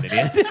feel like an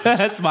idiot.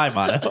 That's my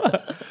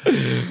motto.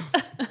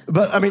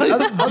 But I mean,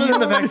 other than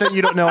the fact that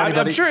you don't know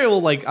anybody, I'm sure it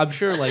will. I'm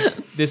sure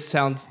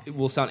it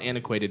will sound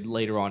antiquated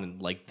later on in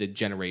like the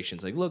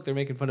generations. Like, look, they're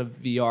making fun of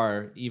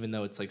VR, even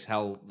though it's like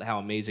how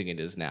amazing it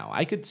is now.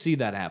 I could see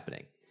that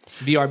happening.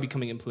 VR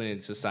becoming implemented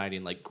in society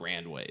in like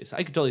grand ways.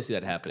 I could totally see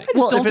that happening.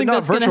 well, don't if it's think not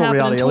that's gonna virtual happen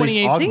in reality, at least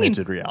 2018.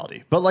 augmented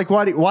reality. But like,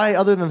 why?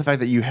 Other than the fact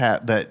that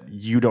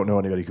you don't know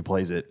anybody who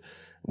plays it,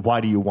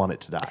 why do you want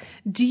it to die?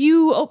 Do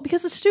you? Oh,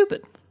 because it's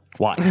stupid.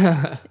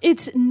 Why?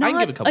 It's not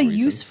give a couple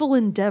reasons. useful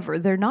endeavor.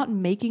 They're not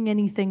making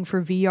anything for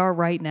VR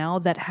right now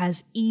that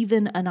has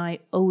even an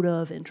iota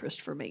of interest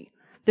for me.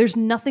 There's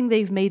nothing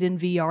they've made in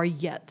VR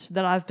yet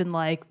that I've been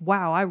like,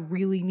 wow, I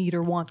really need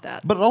or want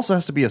that. But it also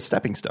has to be a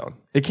stepping stone.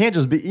 It can't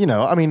just be,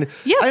 I mean,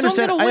 Yeah, so I I'm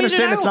understand. gonna I wait it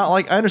understand it's out. not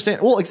like I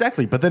understand. Well,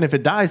 exactly. But then if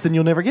it dies, then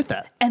you'll never get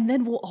that. And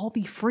then we'll all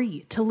be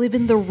free to live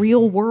in the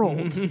real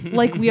world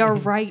like we are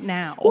right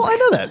now. Well, I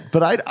know that,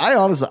 but I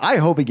honestly, I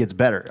hope it gets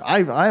better.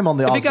 I'm on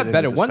the opposite got end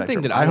better, of the one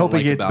spectrum. thing that I hope don't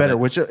it like gets about better,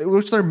 it-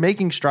 which they're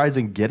making strides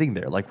in getting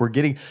there. Like we're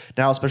getting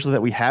now, especially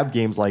that we have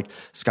games like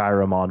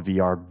Skyrim on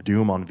VR,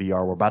 Doom on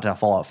VR. We're about to have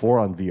Fallout 4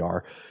 on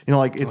VR.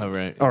 Like it's,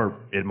 right. or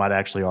it might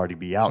actually already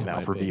be out now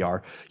might for be.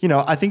 VR.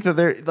 I think that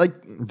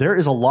there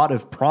is a lot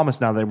of promise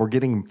now that we're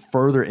getting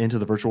further into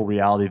the virtual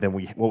reality than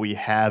what we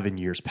have in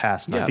years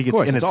past. And Yeah, I think of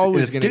course. It's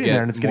always it's gonna getting get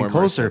there and it's getting more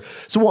closer.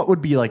 So what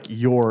would be like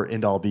your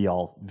end all be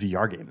all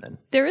VR game then?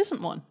 There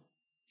isn't one.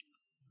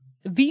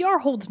 VR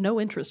holds no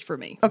interest for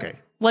me. Okay.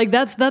 Like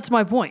that's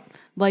my point.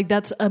 Like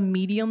that's a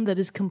medium that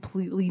is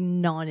completely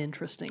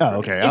non-interesting. For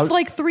okay. me. I It's was-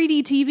 like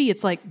 3D TV.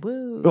 It's like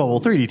whoa. Oh,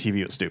 well, 3D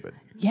TV was stupid.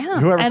 Yeah,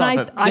 Whoever and thought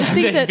that- I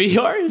think that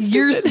VR is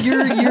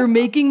you're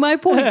making my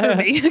point for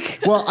me.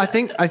 Well, I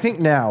think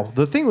now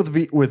the thing with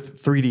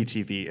 3D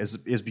TV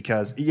is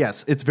because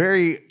yes, it's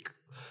very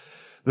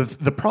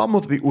the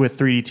problem with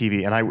 3D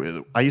TV,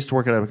 and I used to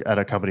work at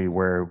a company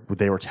where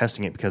they were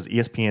testing it because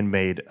ESPN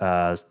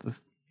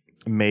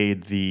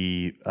made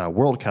the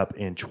World Cup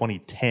in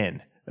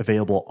 2010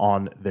 available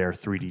on their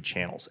 3D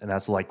channels, and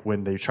that's like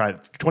when they tried.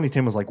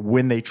 2010 was like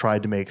when they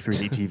tried to make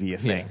 3D TV a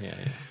thing. Yeah.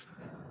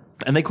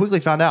 And they quickly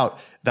found out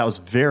that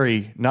was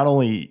not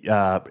only,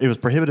 it was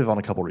prohibitive on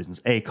a couple of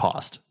reasons. A,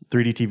 cost.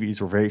 3D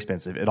TVs were very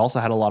expensive. It also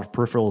had a lot of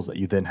peripherals that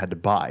you then had to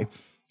buy,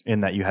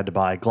 in that you had to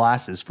buy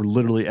glasses for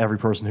literally every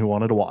person who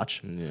wanted to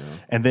watch. Yeah.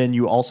 And then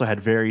you also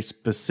had very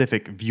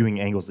specific viewing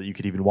angles that you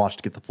could even watch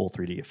to get the full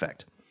 3D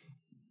effect.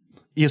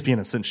 ESPN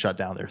has since shut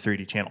down their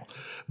 3D channel.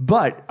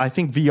 But I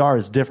think VR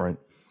is different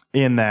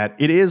in that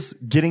it is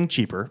getting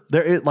cheaper.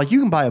 Like you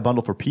can buy a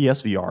bundle for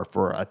PSVR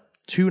for a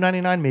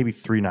 $299, maybe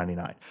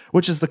 $399,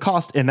 which is the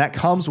cost, and that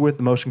comes with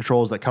the motion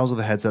controls, that comes with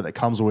the headset, that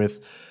comes with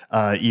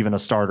even a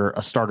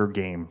starter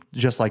game,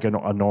 just like a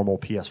normal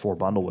PS4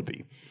 bundle would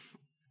be.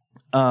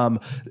 And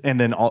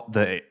then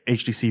the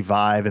HTC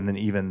Vive, and then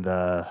even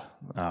the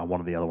one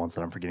of the other ones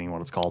that I'm forgetting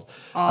what it's called,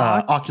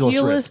 Oculus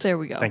Rift. There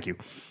we go. Thank you.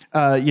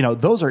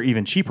 Those are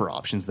even cheaper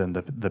options than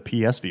the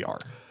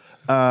PSVR.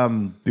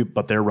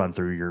 But they're run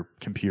through your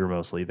computer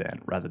mostly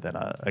then, rather than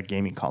a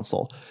gaming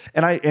console.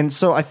 And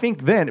so I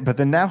think but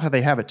then now how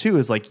they have it too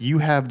is like you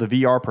have the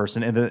VR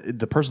person and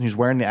the person who's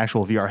wearing the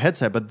actual VR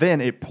headset, but then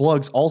it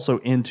plugs also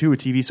into a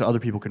TV so other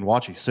people can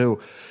watch you. So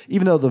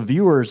even though the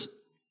viewers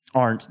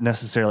aren't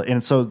necessarily,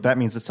 and so that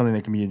means it's something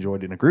that can be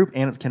enjoyed in a group,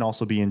 and it can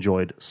also be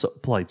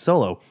played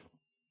solo.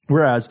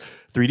 Whereas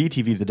 3D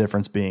TV, the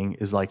difference being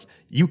is like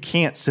you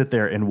can't sit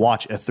there and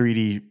watch a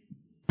 3D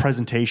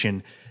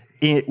presentation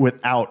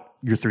without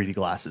your 3D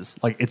glasses.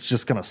 Like it's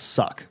just gonna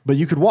suck. But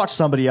you could watch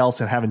somebody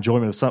else and have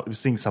enjoyment of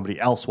seeing somebody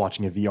else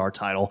watching a VR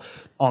title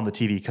on the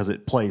TV because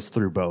it plays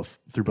through both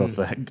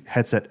the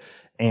headset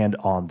and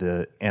on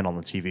the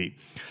TV.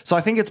 So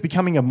I think it's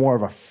becoming a more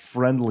of a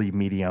friendly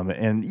medium.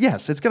 And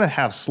yes, it's going to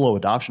have slow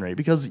adoption rate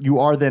because you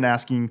are then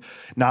asking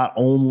not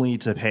only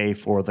to pay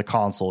for the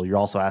console, you're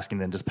also asking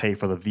them to pay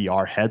for the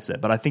VR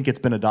headset. But I think it's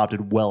been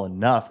adopted well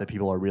enough that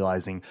people are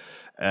realizing.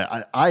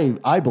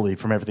 I believe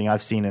from everything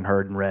I've seen and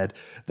heard and read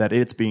that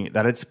it's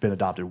been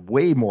adopted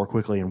way more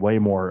quickly and way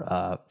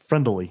more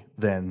friendly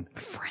than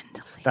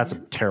Friendly. That's a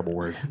terrible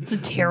word. It's a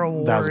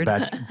terrible That was word.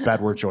 a bad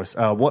word choice.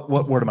 What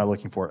word am I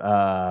looking for?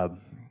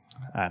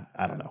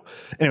 I don't know.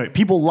 Anyway,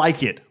 people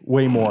like it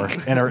way more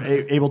and are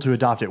able to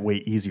adopt it way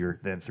easier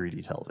than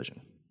 3D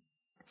television.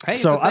 Hey,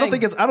 So it's a I don't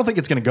thing. think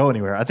it's going to go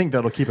anywhere. I think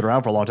that'll keep it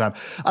around for a long time.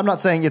 I'm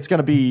not saying it's going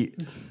to be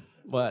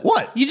What?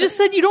 what. You just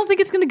said you don't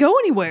think it's going to go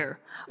anywhere.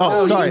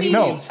 Oh, sorry, you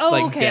no. mean- Oh,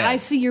 like okay. dead. I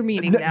see your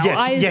meaning now.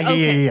 Yes,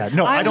 yeah.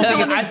 No, I don't think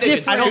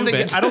it's. I don't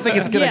think I don't think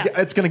it's gonna.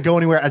 Yeah. It's gonna go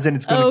anywhere. As in,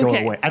 it's gonna go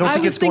away. I don't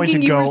think was it's going to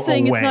thinking go you were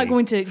saying away. it's not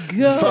going to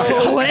go Sorry, I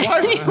was away.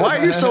 like, why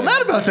are you so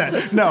mad about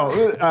that? No.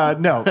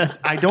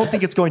 I don't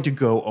think it's going to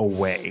go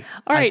away.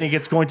 All right. I think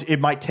it's going to. It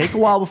might take a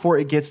while before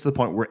it gets to the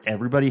point where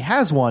everybody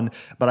has one,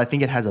 but I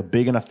think it has a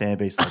big enough fan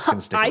base that's going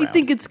to stick around.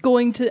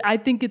 I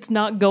think it's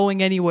not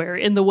going anywhere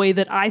in the way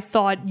that I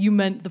thought you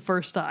meant the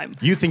first time.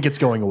 You think it's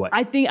going away?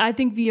 I think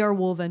VR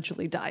will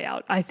eventually die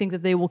out. I think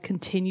that they will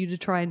continue to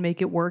try and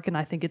make it work, and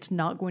I think it's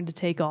not going to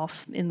take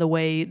off in the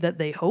way that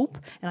they hope.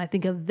 And I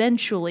think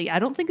eventually, I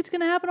don't think it's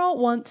going to happen all at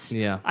once.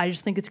 Yeah. I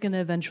just think it's going to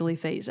eventually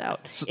phase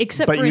out,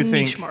 except but for you in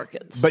think, niche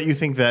markets. But you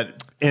think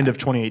that end of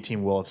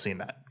 2018 will have seen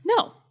that?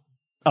 no,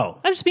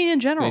 Oh, I just mean in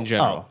general. In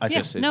general. Oh, I see.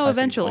 Just No, it's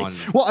eventually. on-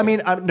 well, I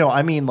mean,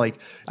 I mean, like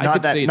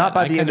could see not that.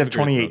 by I the end kind of of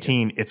agree with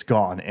 2018, it's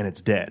gone and it's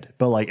dead.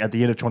 But like at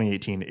the end of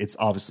 2018, it's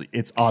obvious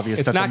It's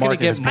that the not gonna market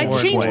get has more been I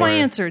and changed more my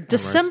answer.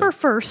 December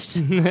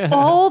 1st,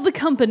 all the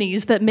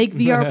companies that make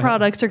VR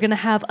products are going to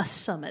have a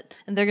summit.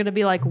 And they're going to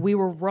be like, we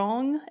were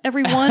wrong,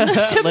 everyone.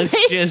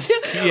 Let's just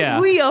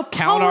We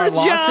count our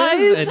losses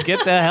apologize. and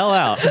get the hell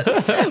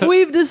out.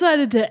 We've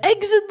decided to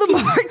exit the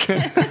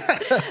market.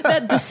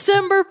 That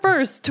December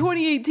 1st,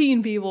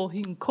 2018, people.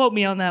 You can quote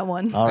me on that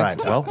one. All right.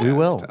 Well, we Yeah,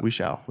 will. that's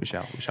tough. We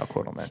shall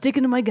quote on that.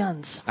 Sticking to my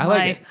guns. I like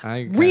my it.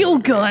 I kinda real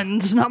agree.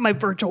 guns, not my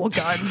virtual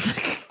guns.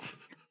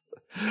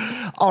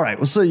 All right.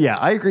 Well, so yeah,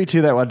 I agree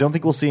too that I don't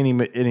think we'll see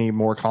any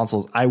more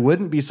consoles. I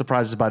wouldn't be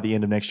surprised if by the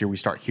end of next year we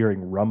start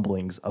hearing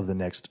rumblings of the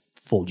next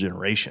full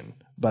generation.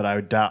 But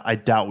I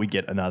doubt we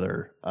get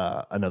another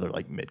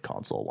like mid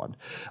console one.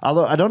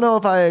 Although I don't know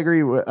if I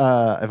agree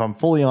if I'm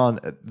fully on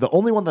the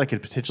only one that I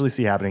could potentially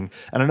see happening.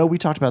 And I know we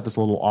talked about this a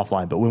little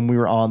offline, but when we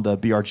were on the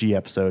BRG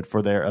episode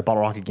for their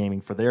Bottle Rocket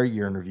Gaming for their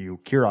year in review,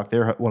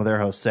 Kirok, one of their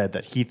hosts, said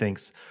that he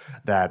thinks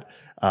that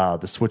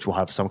the Switch will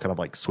have some kind of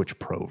like Switch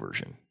Pro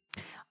version.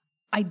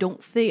 I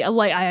don't think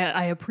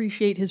I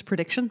appreciate his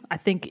prediction. I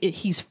think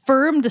he's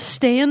firm to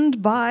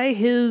stand by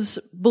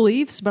his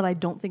beliefs, but I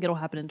don't think it'll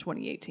happen in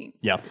 2018.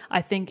 Yeah.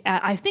 I think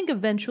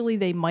eventually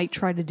they might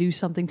try to do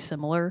something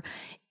similar.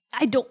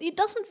 It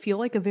doesn't feel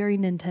like a very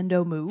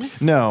Nintendo move.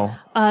 No.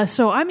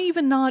 So I'm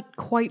even not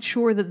quite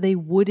sure that they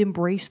would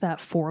embrace that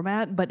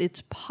format, but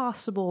it's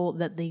possible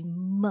that they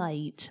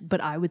might. But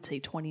I would say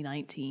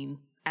 2019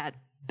 at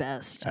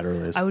best. At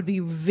earliest. I would be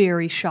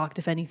very shocked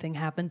if anything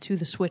happened to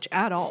the Switch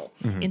at all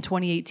in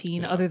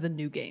 2018 other than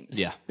new games.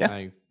 Yeah. Yeah. I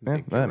Yeah,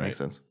 think that you're makes right.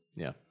 sense.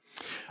 Yeah.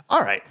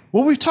 All right.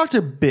 Well, we've talked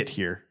a bit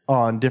here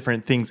on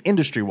different things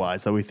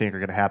industry-wise that we think are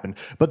going to happen.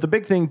 But the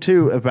big thing,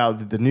 too,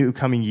 about the new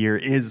coming year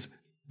is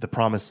the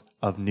promise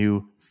of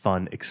new,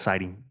 fun,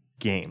 exciting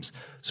games.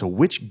 So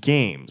which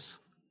games...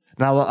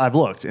 Now, I've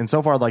looked, and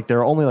so far, like, there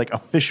are only, like,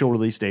 official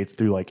release dates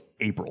through, like,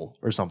 April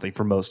or something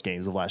for most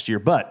games of last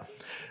year.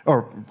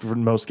 Or for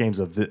most games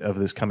of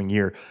this coming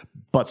year.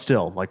 But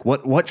still, like,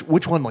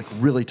 which one, like,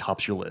 really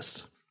tops your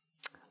list?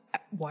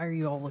 Why are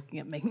you all looking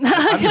at me?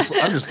 I'm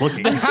just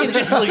looking. I'm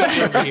just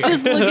looking over here.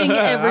 Just looking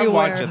I'm everywhere.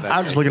 watching that.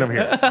 I'm just looking over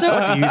here. What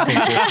do you think?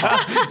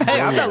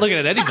 Hey, I'm not looking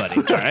at anybody,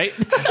 all right?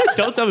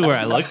 Don't tell me where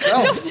I look.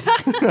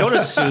 Don't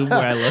assume where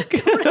I look.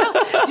 Did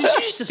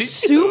you just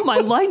assume my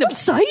line of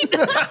sight?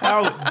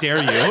 How dare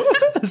you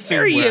assume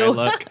where I you?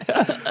 look?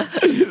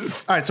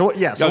 All right, so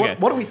yeah, so Okay.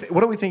 what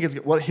do we think is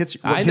what hits?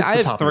 What I hits the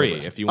have top three. Of your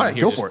list? If you All want right, to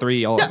hear go just for it.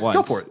 three all Yeah, at once.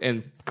 go for it.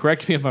 And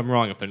correct me if I'm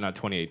wrong if they're not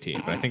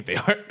 2018, but I think they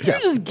are. You're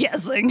just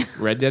guessing.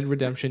 Red Dead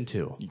Redemption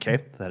 2. Okay,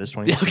 that is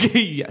 20. Okay,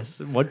 yes,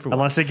 one for one.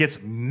 Unless it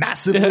gets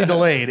massively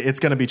delayed, it's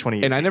going to be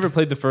 28. And I never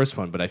played the first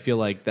one, but I feel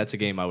like that's a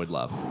game I would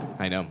love.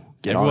 I know.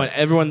 Get on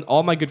Everyone,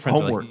 all my good friends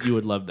are Homework. like, you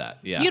would love that.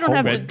 Yeah. You don't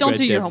have to. Red- Don't Red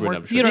do your Dead homework.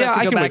 Redemption. You don't Yeah, have to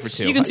I go can back. wait for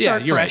 2. You can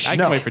start yeah, you're fresh. right. I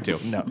no, can wait for 2.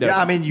 No, yeah,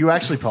 I mean, you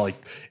actually probably.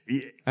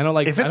 I don't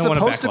like. If it's I don't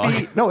want supposed to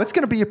backlog. be, no, it's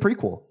going to be a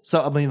prequel.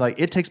 So I mean, like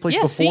it takes place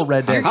Yeah, see, before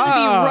Red you're Dead. going to be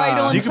right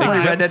on So you can play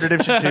time. Red Dead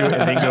Redemption 2 and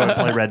then go and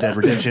play Red Dead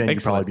Redemption, and you'd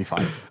Excellent.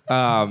 probably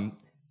be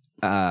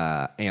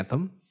fine.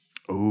 Anthem.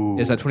 Ooh,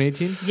 Is that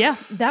 2018? Yeah,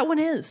 that one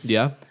is.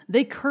 Yeah.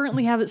 They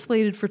currently have it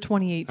slated for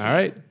 2018. All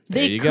right.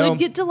 There They you could go.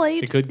 get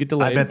delayed. It could get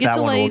delayed. I bet Get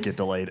that one will delayed. get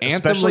delayed, Anthem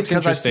especially looks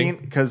because I've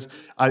interesting.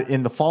 seen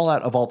in the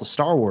fallout of all the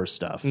Star Wars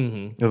stuff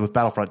with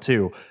Battlefront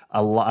 2,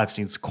 I've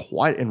seen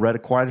quite and read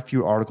quite a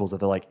few articles that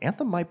they're like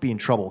Anthem might be in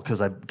trouble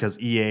because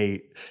EA,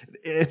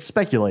 it's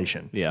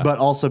speculation, Yeah. but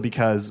also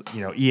because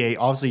EA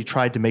obviously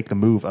tried to make the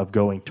move of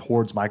going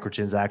towards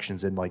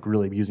microtransactions and like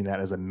really using that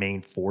as a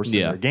main force in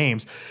Yeah. their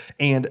games,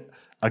 and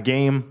a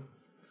game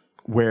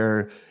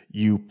where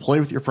you play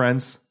with your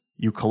friends,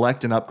 you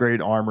collect and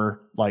upgrade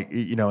armor,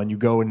 and you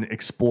go and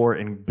explore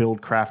and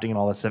build crafting and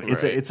all that stuff.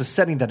 Right. It's a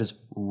setting that is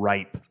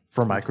ripe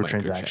for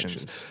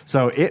microtransactions. microtransactions.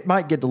 So it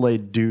might get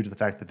delayed due to the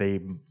fact that they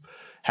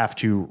have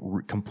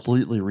to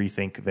completely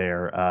rethink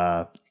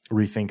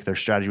their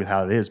strategy with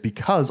how it is.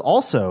 Because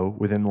also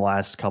within the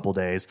last couple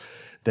days,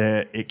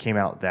 it came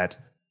out that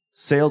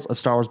sales of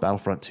Star Wars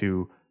Battlefront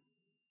 2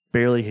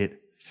 barely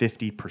hit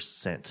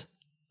 50%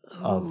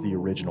 of the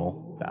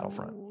original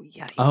Battlefront.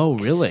 Yikes. Oh,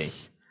 really?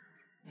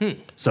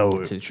 So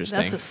It's interesting.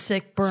 That's a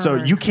sick burn. so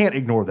you can't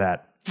ignore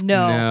that.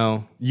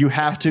 no. You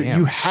have to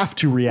you have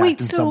to react Wait,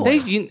 in so some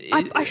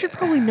way. I should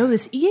probably know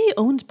this. EA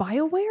owns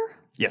BioWare?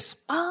 Yes.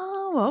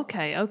 Oh,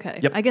 okay.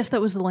 Yep. I guess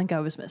that was the link I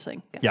was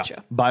missing. Yeah.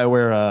 Gotcha.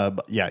 BioWare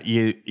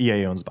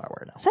EA owns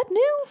BioWare now. Is that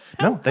new?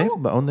 No, they've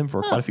owned them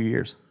for quite a few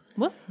years.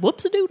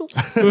 Whoops-a-doodles.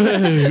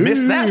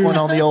 Missed that one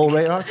on the old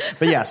radar.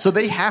 But yeah, so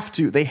they have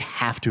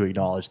to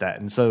acknowledge that.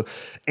 And so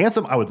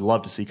Anthem, I would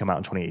love to see come out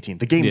in 2018.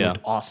 The game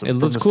looked awesome. It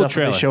looks From the cool stuff that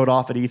trailer. they showed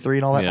off at E3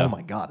 and all that. Yeah. Oh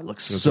my god, it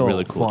looks was so a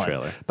really cool fun.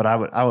 trailer. But I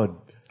would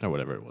Or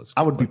whatever it was.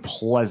 I would be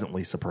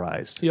pleasantly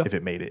surprised Yeah. if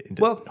it made it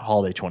into Well,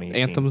 holiday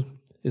 2018. Anthem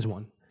is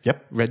one.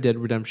 Yep. Red Dead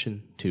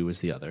Redemption 2 is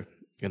the other.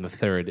 And the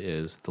third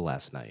is The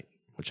Last Night,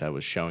 which I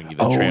was showing you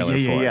the Oh, trailer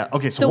yeah, for. yeah.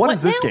 Okay, so The what what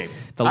is this now? game?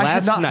 The I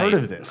Last had not Night. heard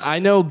of this. I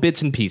know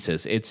bits and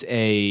pieces. It's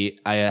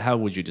how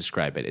would you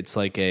describe it? It's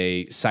like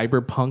a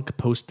cyberpunk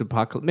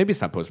post-apocalyptic. Maybe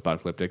it's not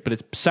post-apocalyptic, but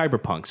it's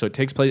cyberpunk. So it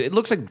takes place. It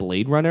looks like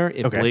Blade Runner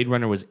if Blade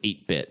Runner was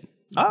 8-bit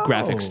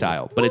graphic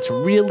style, but it's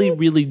really,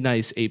 really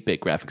nice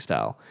 8-bit graphic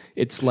style.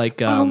 It's like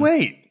Oh,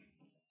 wait.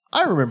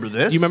 I remember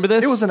this. You remember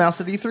this? It was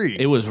announced at E3.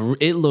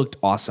 It looked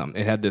awesome.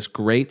 It had this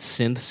great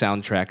synth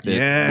soundtrack that went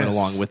Yes.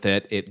 along with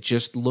it. It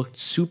just looked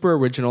super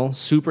original,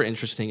 super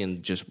interesting,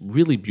 and just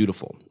really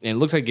beautiful. And it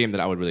looks like a game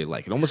that I would really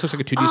like. It almost looks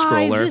like a 2D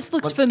scroller. This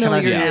looks Can I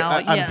familiar see it? now.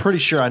 I'm yes. pretty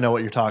sure I know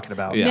what you're talking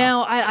about. Yeah.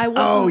 Now, I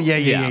wasn't... Oh, yeah. I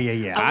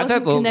I thought wasn't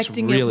that looks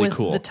connecting really it with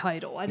cool. the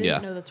title. I didn't Yeah.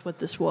 know that's what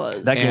this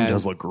was. That game And-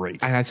 does look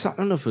great. And I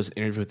don't know if it was an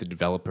interview with the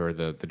developer or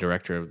the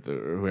director of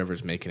or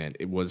whoever's making it.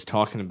 It was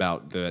talking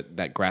about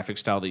that graphic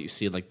style that you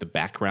see like the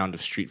background of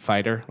Street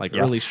Fighter, like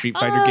early Street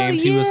Fighter Oh,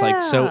 games. He was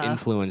like so yeah.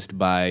 influenced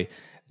by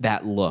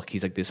that look.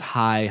 He's like this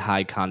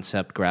high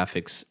concept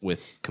graphics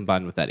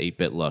combined with that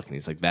 8-bit look, and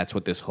he's like that's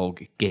what this whole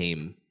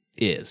game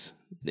is,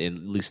 at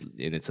least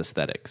in its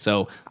aesthetic.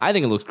 So I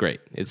think it looks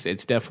great. It's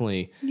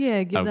definitely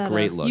yeah, give a that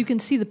great look. You can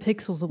see the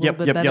pixels a little Yep,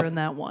 bit yep, better yep. in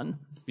that one.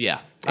 Yeah,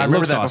 I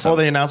remember that awesome. before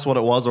they announced what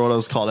it was or what it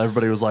was called.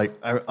 Everybody was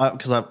like,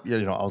 because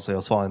obviously I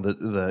was following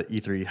the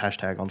E3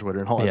 hashtag on Twitter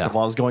and all that Yeah. stuff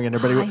while I was going in.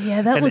 Everybody,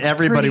 yeah, that and looks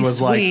everybody pretty was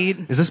sweet.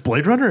 like, "Is this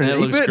Blade Runner?" And in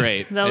it looks 8-bit?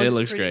 great. That It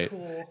looks pretty great.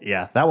 cool.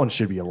 Yeah, that one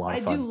should be a lot I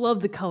of fun. do love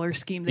the color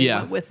scheme they Yeah.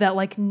 went with. That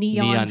like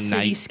neon Neon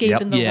cityscape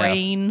night. in the Yeah.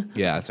 rain.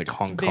 Yeah, it's like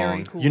Hong Very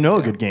Kong. cool. You know,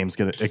 a game's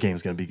gonna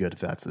be good if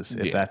that's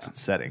its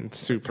setting.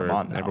 Super. Come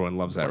on now. Everyone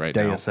loves that right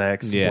now. Deus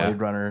Ex, Yeah. Blade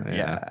Runner, Yeah.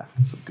 yeah,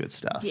 some good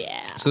stuff.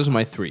 Yeah. So those are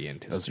my three Those are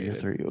anticipated. your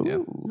three. Yeah.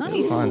 Ooh.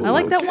 Nice. I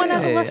like that one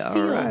out of left all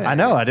field. right. I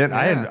know. I didn't.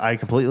 I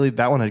completely.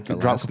 That one had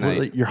dropped Last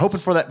completely. Night. You're hoping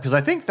for that because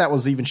I think that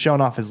was even shown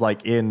off as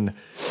like in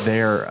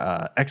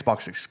their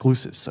Xbox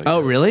exclusives. So Oh,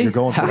 you're- really? You're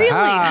going for Really?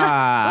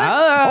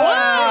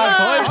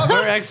 Ah, point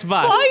for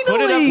Xbox.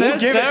 Put it up Finally. there,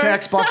 Give it to sir.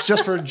 Xbox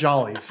just for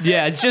jollies.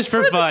 Yeah, just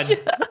for fun,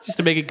 just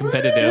to make it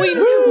competitive.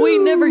 We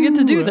never get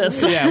to do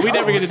this. Yeah, we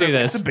never get to do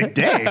It's this. a big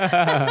day.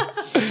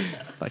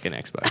 Fucking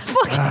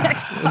Xbox.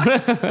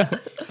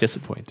 Next.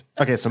 Disappoint.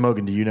 Okay, so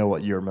Mogan, do you know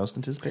what your most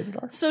anticipated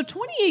are? So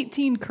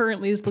 2018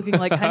 currently is looking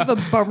like kind of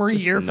a bummer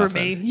year for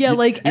me. nothing. Yeah,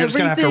 like You're just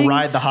gonna have to everything-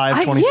 ride the high of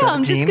Yeah, I'm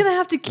 2017? just gonna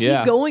have to keep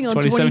Yeah, going on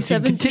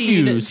 2017 2017.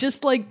 continues.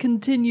 Just like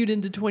continued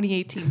into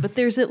 2018. But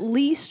there's at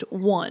least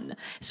one.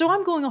 So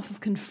I'm going off of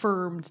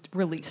confirmed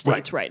release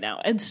dates right now.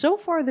 And so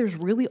far there's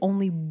really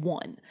only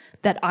one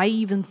that I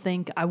even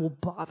think I will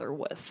bother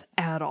with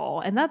at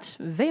all. And that's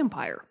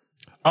Vampire.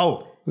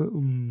 Oh,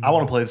 I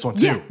want to play this one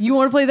too. Yeah, you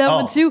want to play that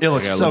one too? It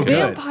looks so good.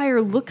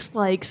 Vampire looks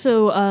like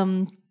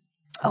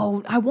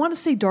I want to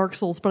say Dark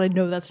Souls, but I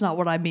know that's not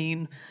what I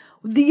mean.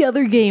 The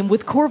other game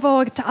with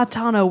Corvo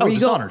Attano, where you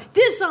Dishonored.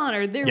 go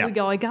Dishonored. There Yeah. we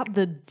go. I got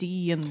the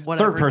D and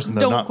whatever. Third person,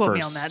 though, Don't not quote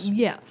me on first. that.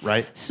 Yeah,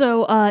 Right?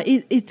 So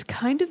it's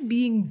kind of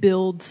being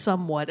billed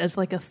somewhat as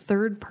like a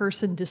third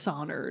person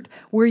Dishonored,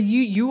 where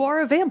you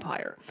are a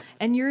vampire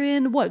and you're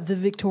in what the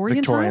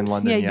Victorian times.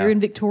 London, yeah. You're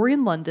in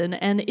Victorian London,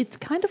 and it's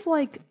kind of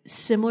like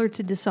similar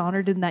to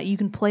Dishonored in that you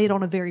can play it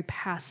on a very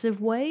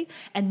passive way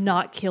and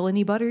not kill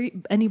anybody,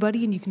 and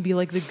you can be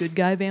like the good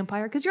guy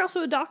vampire because you're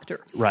also a doctor.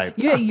 Right.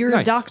 Yeah, you're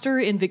nice. a doctor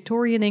in Victorian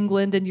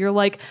England, and you're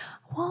like,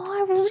 well,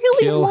 I really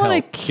kill, want to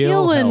help, kill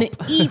kill, and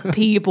help. eat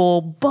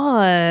people,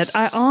 but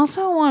I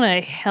also want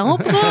to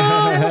help them.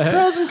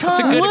 Pros and cons.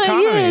 It's a good Well,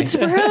 economy. yeah, it's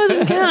pros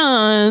and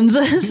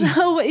cons.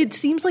 So it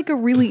seems like a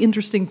really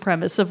interesting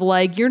premise of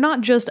like, you're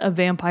not just a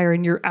vampire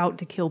and you're out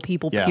to kill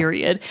people, Yeah.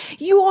 period.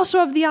 You also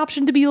have the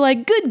option to be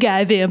like good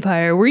guy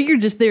vampire, where you're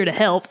just there to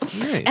help.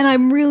 Nice. And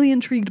I'm really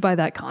intrigued by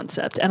that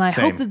concept. And I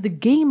Same. hope that the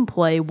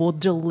gameplay will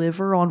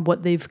deliver on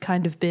what they've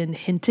kind of been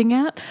hinting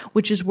at,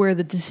 which is where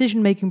the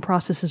decision-making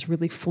process is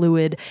really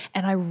fluid.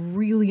 And I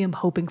really am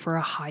hoping for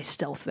a high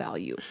stealth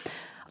value.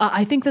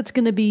 I think that's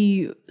going to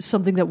be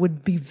something that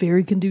would be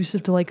very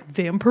conducive to like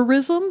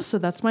vampirism. So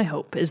that's my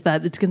hope, is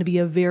that it's going to be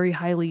a very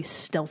highly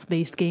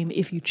stealth-based game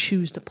if you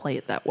choose to play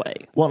it that way.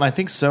 Well, and I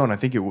think so, and I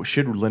think it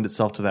should lend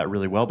itself to that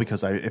really well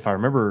because if I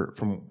remember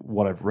from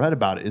what I've read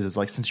about it, is it's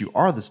like since you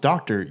are this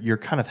doctor, you're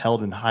kind of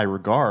held in high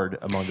regard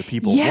among the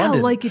people. Yeah, of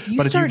London. like if you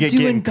But start get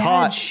doing getting bad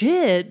caught,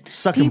 shit,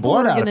 sucking people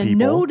blood are out of gonna people.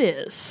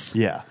 notice.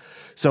 Yeah.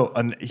 So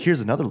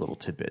here's another little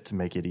tidbit to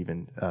make it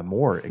even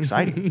more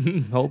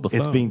exciting. Hold the phone.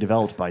 It's being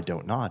developed by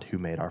Don't Nod, who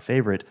made our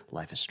favorite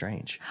Life is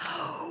Strange.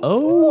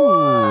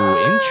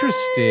 Oh,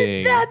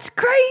 interesting. That's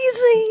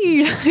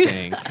crazy.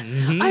 Interesting.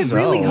 I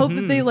really So- hope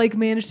that they like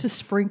manage to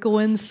sprinkle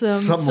in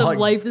some like,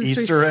 Life is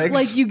Easter Strange. eggs?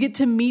 Like you get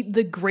to meet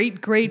the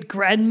great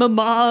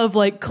grandmama of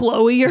like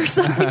Chloe or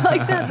something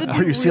like that. That'd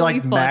Or be you see like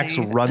really Max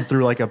funny. run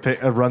through like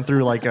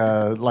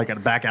a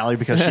back alley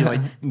because she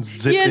like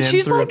zipped Yeah, in and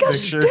she's through like, a I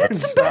picture. did and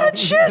some stuff. bad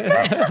shit,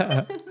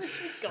 man.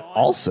 She's gone.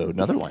 Also,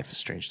 another Life is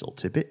Strange little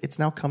tidbit. It's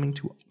now coming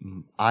to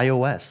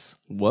iOS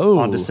Whoa.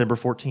 on December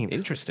 14th.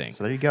 Interesting.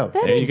 So there you go.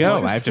 That There is you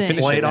go. I have to interesting.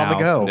 finish Play it it on the now.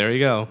 go. There you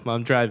go.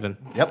 I'm driving.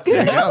 Yep, there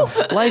you go.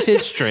 Life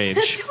is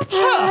strange.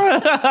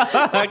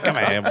 Come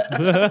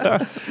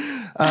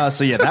on.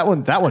 So yeah, that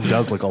one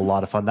does look a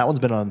lot of fun. That one's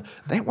been on.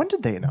 When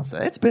did they announce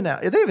that? It's been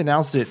out. They've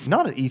announced it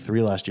not at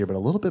E3 last year, but a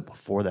little bit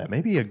before that.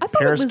 Maybe a thought it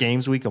Paris was-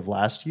 Games Week of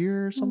last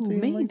year or something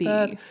like maybe.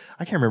 that.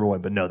 I can't remember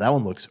when, but no, that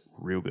one looks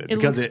real good It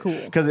looks cool.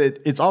 because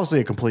it's obviously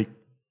a complete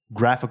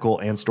graphical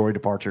and story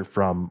departure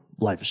from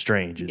Life is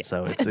Strange, and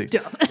so it's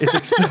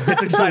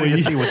exciting to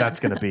see what that's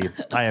going to be.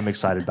 I am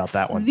excited about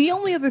that one. The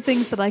only other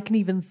things that I can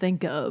even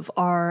think of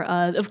are,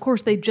 of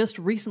course, they just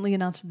recently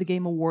announced at the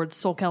Game Awards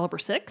Soul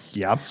Calibur 6.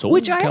 Yeah.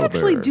 Which I Calibur.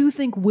 actually do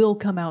think will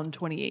come out in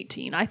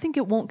 2018. I think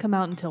it won't come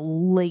out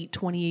until late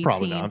 2018.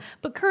 Probably not.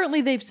 But currently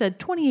they've said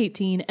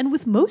 2018, and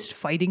with most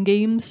fighting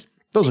games,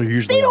 Those are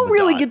usually they on don't the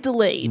really dot. get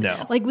delayed.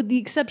 No. Like with the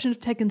exception of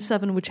Tekken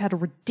 7, which had a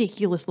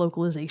ridiculous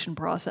localization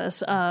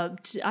process,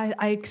 I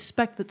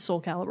expect that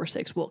Soul Calibur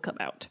 6 will come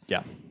out.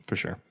 Yeah, for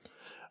sure.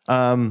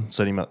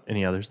 So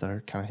any others that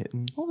are kind of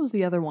hitting? What was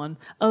the other one?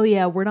 Oh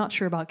yeah, we're not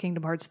sure about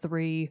Kingdom Hearts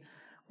 3.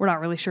 We're not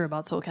really sure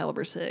about Soul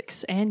Calibur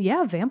 6. And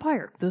yeah,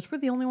 Vampire. Those were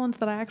the only ones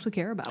that I actually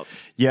care about.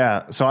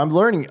 Yeah, so I've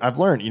learned,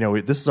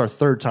 this is our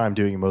third time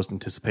doing a most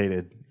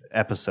anticipated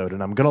episode,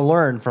 and I'm going to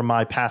learn from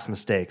my past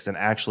mistakes and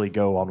actually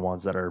go on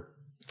ones that are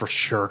for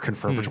sure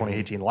confirmed for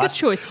 2018. Last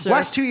choice, sir.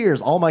 Last 2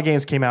 years, all my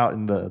games came out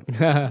in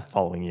the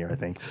following year, I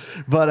think.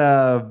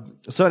 But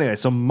so anyway,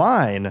 so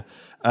mine,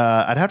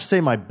 I'd have to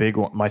say my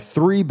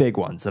three big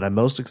ones that I'm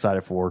most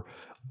excited for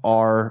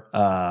are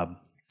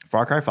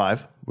Far Cry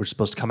 5, which is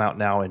supposed to come out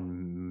now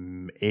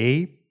in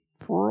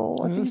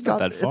April. I think it's not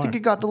that far. it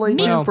got delayed.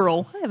 too.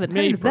 April. I haven't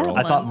heard of that April.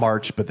 I one. thought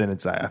March, but then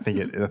I think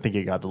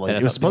it got delayed. I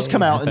It was thought supposed to May.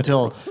 come I out thought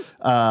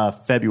until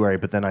February,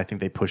 but then I think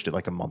they pushed it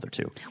like a month or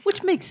two.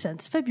 Which makes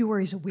sense.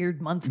 February's a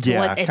weird month to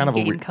Yeah, let any kind of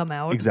game a come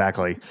out.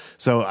 Exactly.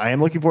 So I am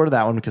looking forward to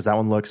that one because that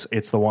one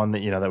it's the one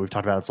that that we've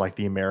talked about. It's like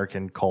the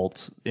American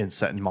cult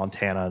set in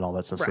Montana and all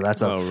that stuff. So Right.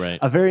 that's right.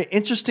 a very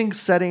interesting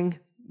setting.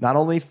 Not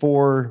only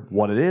for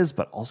what it is,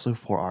 but also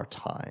for our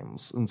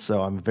times, and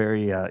so I'm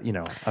very,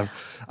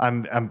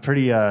 I'm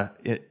pretty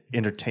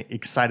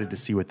excited to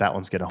see what that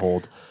one's going to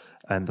hold,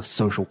 and the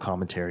social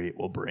commentary it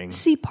will bring.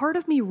 See, part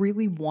of me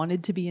really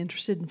wanted to be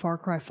interested in Far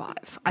Cry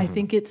 5. I Mm-hmm.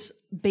 think it's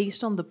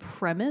based on the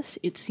premise,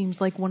 it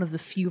seems like one of the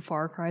few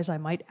Far Cries I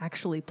might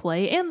actually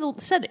play, and the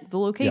setting, the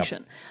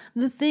location.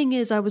 The thing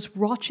is, I was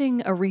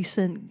watching a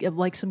recent,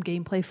 some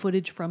gameplay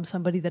footage from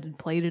somebody that had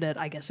played it at,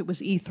 I guess it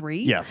was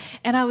E3. Yeah.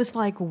 And I was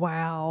like,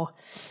 wow,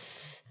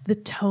 the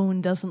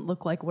tone doesn't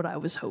look like what I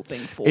was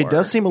hoping for. It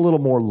does seem a little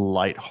more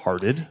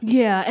lighthearted.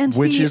 Yeah, and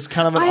Which see, is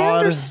kind of an I odd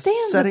understand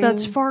setting. that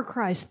that's Far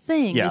Cry's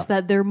thing, Yeah. is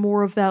that they're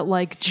more of that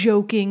like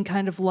joking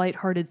kind of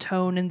lighthearted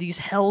tone in these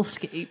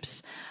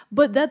hellscapes.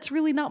 But that's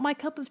really not my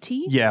cup of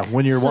tea. Yeah,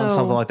 when you're wanting So-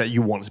 something like that,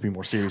 you want it to be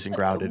more serious and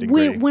grounded and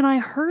When, gritty. when I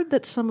heard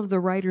that some of the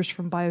writers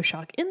from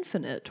Bioshock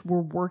Infinite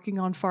were working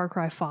on Far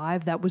Cry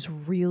 5, that was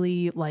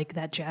really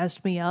that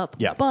jazzed me up.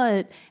 Yeah.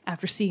 But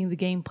after seeing the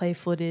gameplay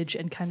footage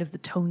and kind of the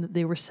tone that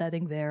they were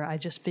setting there, I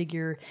just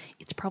figure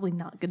it's probably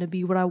not going to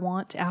be what I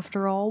want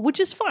after all, which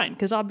is fine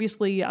because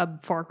obviously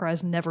Far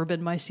Cry's never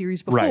been my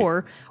series Right.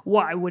 before.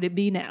 Why would it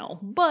be now?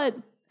 But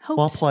hopes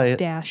Well, I'll play it.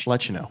 dashed.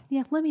 Let you know.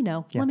 Yeah, let me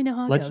know. Let me know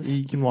how it goes.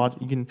 You can watch.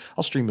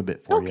 I'll stream a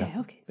bit for you. Okay,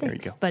 There you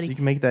thanks, go. buddy. So you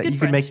can make that. Good you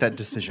can make friends. that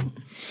decision.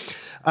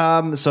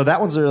 So that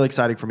one's really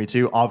exciting for me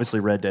too.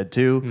 Obviously, Red Dead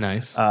 2.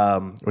 Nice.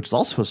 Which is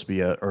also supposed to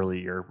be an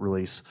early year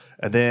release.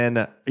 And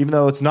then, even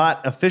though it's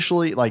not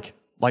officially like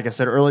I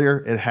said earlier,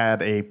 it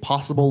had a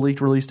possible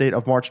leaked release date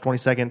of March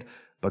 22nd.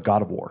 But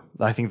God of War,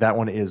 I think that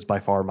one is by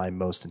far my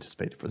most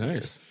anticipated for the year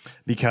Nice.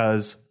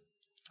 because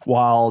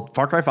while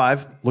Far Cry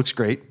 5 looks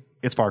great,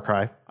 it's Far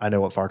Cry. I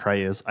know what Far Cry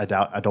is. I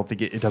don't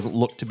think it doesn't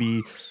look to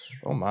be.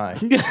 Oh my!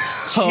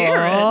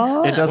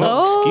 Jared. It doesn't.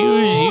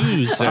 Excuse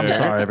you, sir. I'm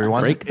sorry,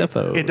 everyone. Break the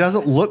phone. It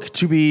doesn't look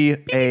to be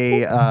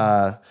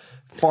a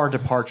far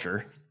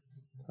departure,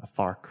 a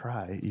far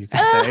cry, you could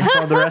say,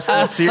 from the rest of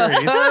the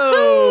series.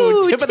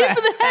 Oh, Ooh, tip of the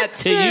hat,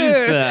 to you,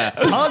 sir.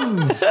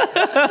 Puns.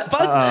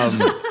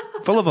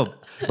 Full of them.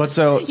 But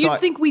so You'd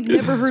think we'd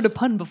never heard a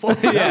pun before.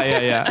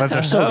 Yeah. but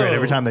they're so great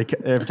every time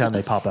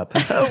they pop up.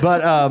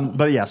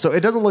 But yeah, so it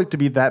doesn't look to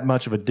be that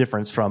much of a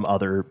difference from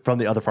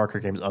the other Far Cry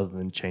games, other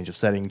than change of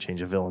setting,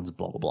 change of villains,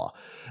 blah blah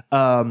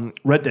blah.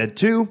 Red Dead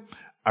 2.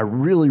 I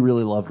really,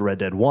 really loved Red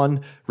Dead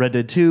 1. Red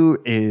Dead 2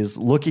 is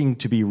looking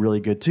to be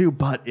really good too,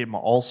 but I'm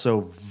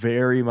also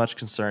very much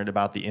concerned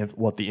about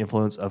what the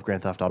influence of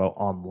Grand Theft Auto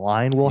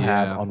Online will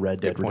have on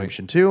Red Dead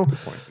Redemption 2.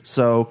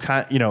 So,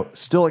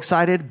 still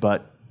excited,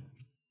 but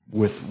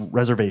with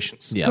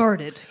reservations. Yeah.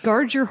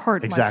 Guard your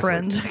heart, Exactly.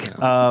 my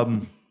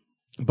friend.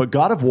 But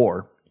God of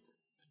War,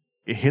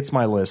 it hits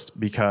my list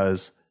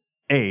because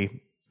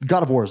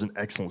God of War is an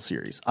excellent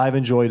series. I've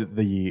enjoyed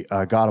the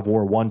God of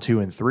War 1,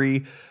 2, and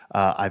 3.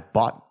 I've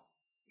bought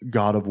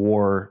God of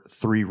War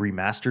 3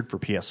 Remastered for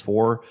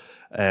PS4,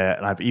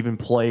 and I've even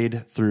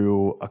played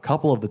through a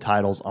couple of the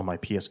titles on my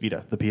PS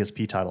Vita, the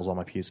PSP titles on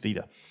my PS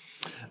Vita.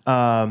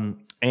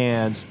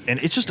 And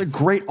it's just a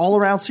great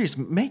all-around series.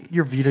 Make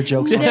your Vita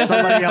jokes on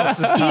somebody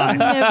else's It time.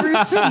 never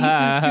ceases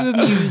to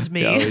amuse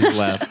me. Always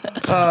left.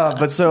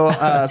 But so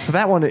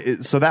that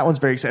one's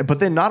very exciting. But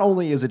then not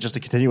only is it just a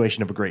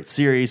continuation of a great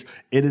series,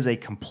 it is a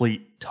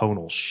complete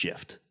tonal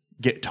shift.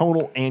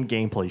 Tonal and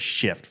gameplay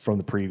shift from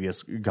the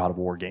previous God of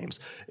War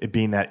games. It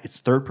being that it's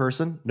third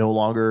person, no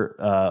longer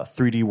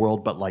 3D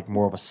world, but like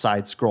more of a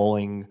side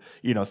scrolling,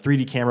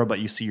 3D camera, but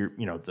you see your,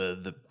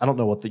 the I don't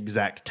know what the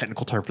exact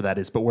technical term for that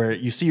is, but where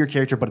you see your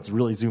character, but it's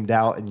really zoomed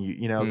out and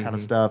kind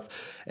of stuff,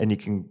 and you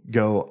can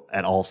go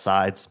at all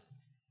sides.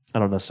 I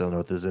don't necessarily know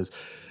what this is,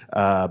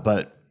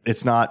 but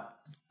it's not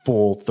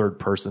full third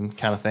person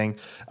kind of thing.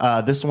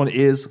 This one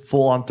is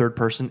full on third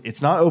person. It's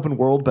not open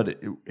world, but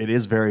it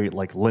is very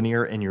like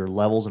linear in your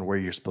levels and where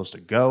you're supposed to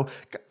go.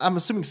 I'm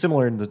assuming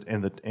similar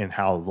in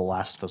how The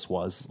Last of Us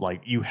was.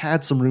 Like you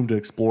had some room to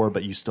explore,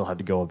 but you still had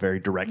to go a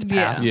very direct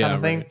path kind of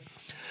thing.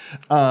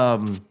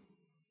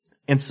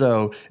 And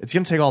so it's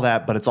going to take all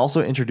that, but it's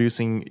also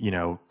introducing,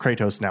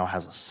 Kratos now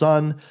has a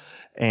son.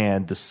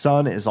 And the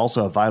son is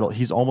also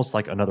he's almost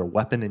like another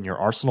weapon in your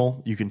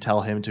arsenal. You can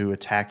tell him to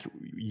attack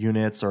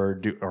units or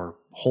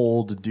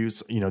do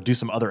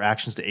some other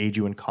actions to aid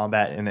you in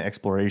combat and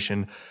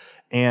exploration.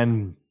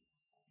 And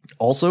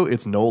also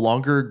it's no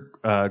longer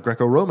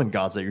Greco-Roman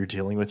gods that you're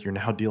dealing with. You're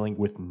now dealing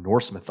with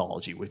Norse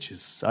mythology, which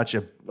is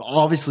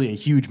obviously a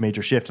huge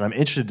major shift. And I'm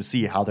interested to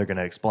see how they're going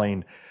to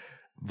explain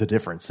the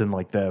difference and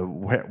like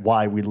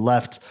why we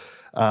left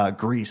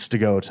Greece to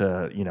go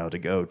to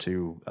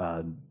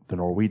the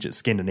Norwegian,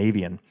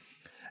 Scandinavian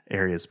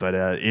areas, but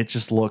it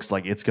just looks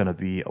like it's going to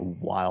be a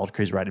wild,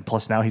 crazy ride. And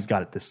plus, now he's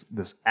got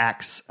this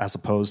axe as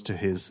opposed to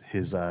his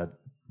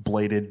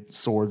bladed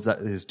swords,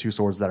 his two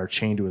swords that are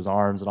chained to his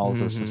arms and all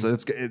this stuff.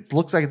 So it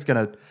looks like it's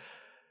going to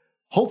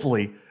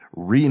hopefully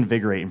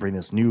reinvigorate and bring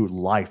this new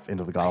life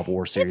into the God of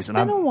War series. It's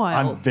been a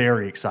while. I'm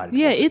very excited.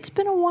 Yeah, it's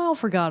been a while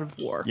for God of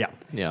War. Yeah.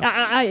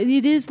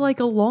 It is like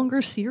a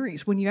longer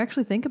series. When you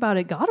actually think about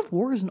it, God of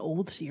War is an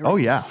old series. Oh,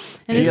 yeah.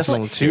 And it's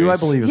PS2, I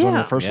believe, is when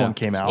Yeah. the first one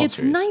came out. It's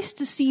nice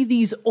to see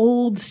these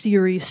old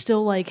series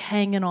still like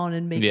hanging on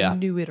and making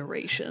new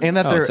iterations. And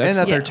that they're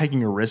Yeah.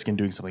 taking a risk and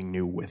doing something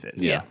new with it.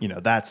 Yeah.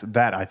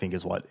 That I think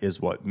is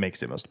what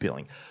makes it most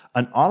appealing.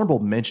 An honorable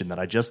mention that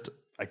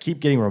I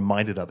keep getting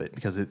reminded of it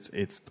because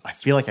it's I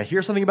feel like I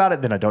hear something about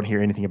it, then I don't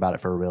hear anything about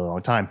it for a really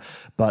long time.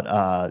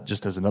 But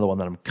just as another one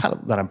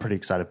that I'm pretty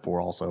excited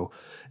for also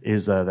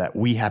is that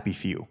We Happy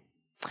Few.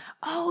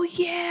 Oh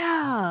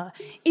yeah,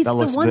 it's That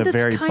looks the one that's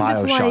very kind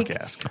of like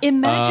BioShock-esque.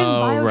 imagine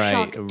Oh,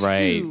 BioShock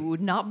right. 2,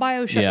 not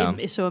BioShock.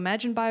 Yeah. So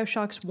imagine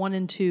BioShocks 1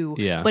 and 2,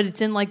 Yeah. but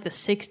it's in like the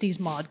 60s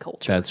mod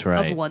culture That's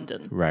right. of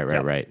London.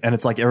 Right. And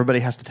it's like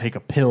everybody has to take a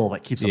pill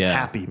that keeps them Yeah,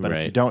 happy, but if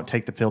right. you don't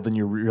take the pill, then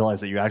you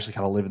realize that you actually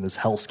kind of live in this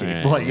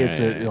hellscape. Right,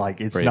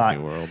 It's Brave not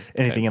New World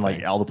anything. type And like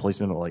thing. all the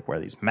policemen will like wear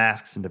these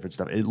masks and different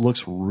stuff. It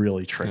looks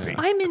really trippy.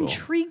 I'm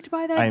intrigued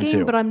by I that am game,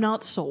 too. but I'm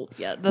not sold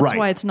yet. That's Right.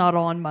 why it's not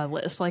on my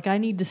list. Like I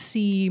need to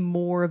see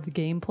more of the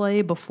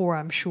gameplay before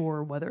I'm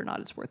sure whether or not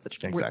it's worth the worth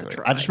the Exactly.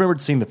 try. I just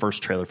remembered seeing the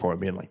first trailer for it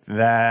and being like,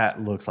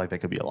 that looks like that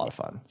could be a lot of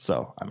fun.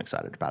 So I'm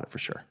excited about it for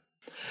sure.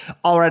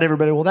 All right,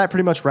 everybody. Well, that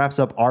pretty much wraps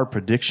up our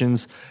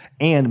predictions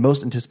and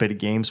most anticipated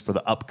games for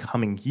the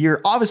upcoming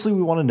year. Obviously,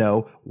 we want to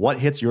know what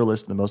hits your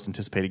list of the most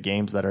anticipated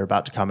games that are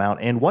about to come out,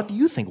 and what do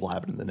you think will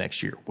happen in the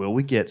next year? Will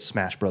we get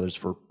Smash Brothers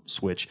for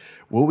Switch?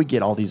 Will we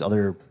get all these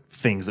other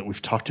things that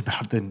we've talked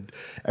about and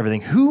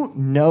everything? Who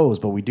knows?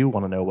 But we do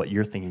want to know what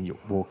you're thinking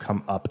will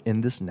come up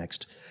in this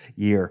next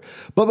year.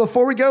 But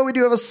before we go, we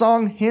do have a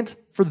song hint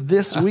for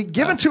this week,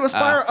 given to us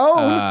by our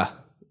own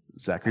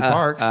Zachary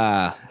Parks.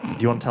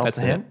 Do you want to tell us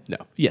the hint? No.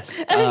 Yes.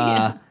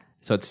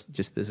 So it's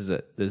just this is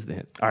the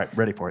hint. All right,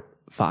 ready for it.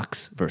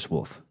 Fox versus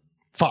wolf.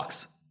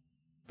 Fox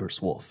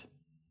versus wolf.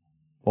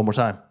 One more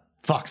time.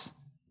 Fox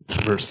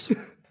versus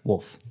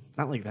wolf.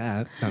 Not like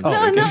that.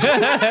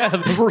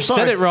 We're sorry.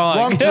 Said it wrong.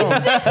 Wrong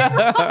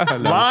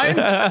tone. Line.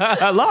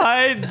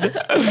 Line.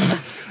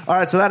 All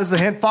right, so that is the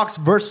hint. Fox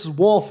versus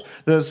Wolf.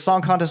 The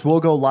song contest will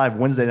go live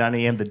Wednesday, 9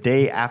 a.m., the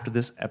day after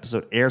this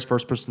episode airs.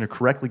 First person to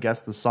correctly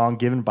guess the song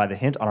given by the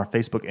hint on our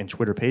Facebook and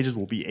Twitter pages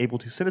will be able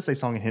to send us a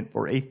song and hint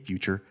for a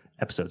future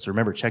episode. So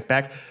remember, check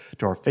back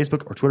to our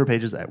Facebook or Twitter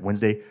pages at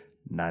Wednesday,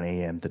 9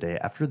 a.m., the day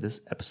after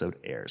this episode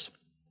airs.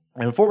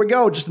 And before we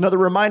go, just another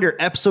reminder,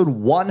 episode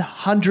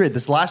 100.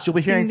 This last you'll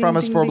be hearing from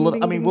us for a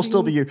little. I mean, we'll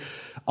still be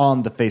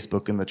on the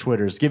Facebook and the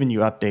Twitters, giving you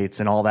updates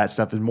and all that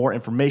stuff and more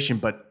information.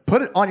 But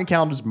put it on your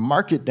calendars,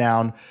 mark it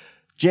down.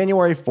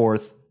 January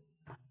 4th,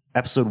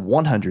 episode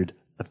 100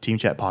 of Team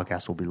Chat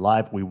Podcast will be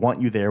live. We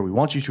want you there. We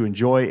want you to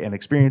enjoy and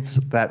experience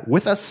that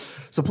with us.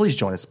 So please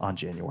join us on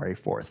January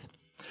 4th.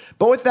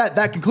 But with that,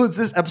 that concludes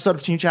this episode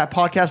of Team Chat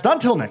Podcast.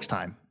 Until next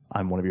time,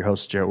 I'm one of your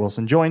hosts, Jarrett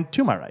Wilson, joined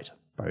to my right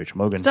by Rachel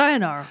Mogan.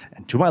 Sayonara.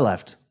 And to my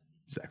left,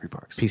 Zachary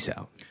Parks. Peace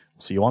out.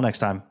 We'll see you all next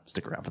time.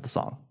 Stick around for the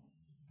song.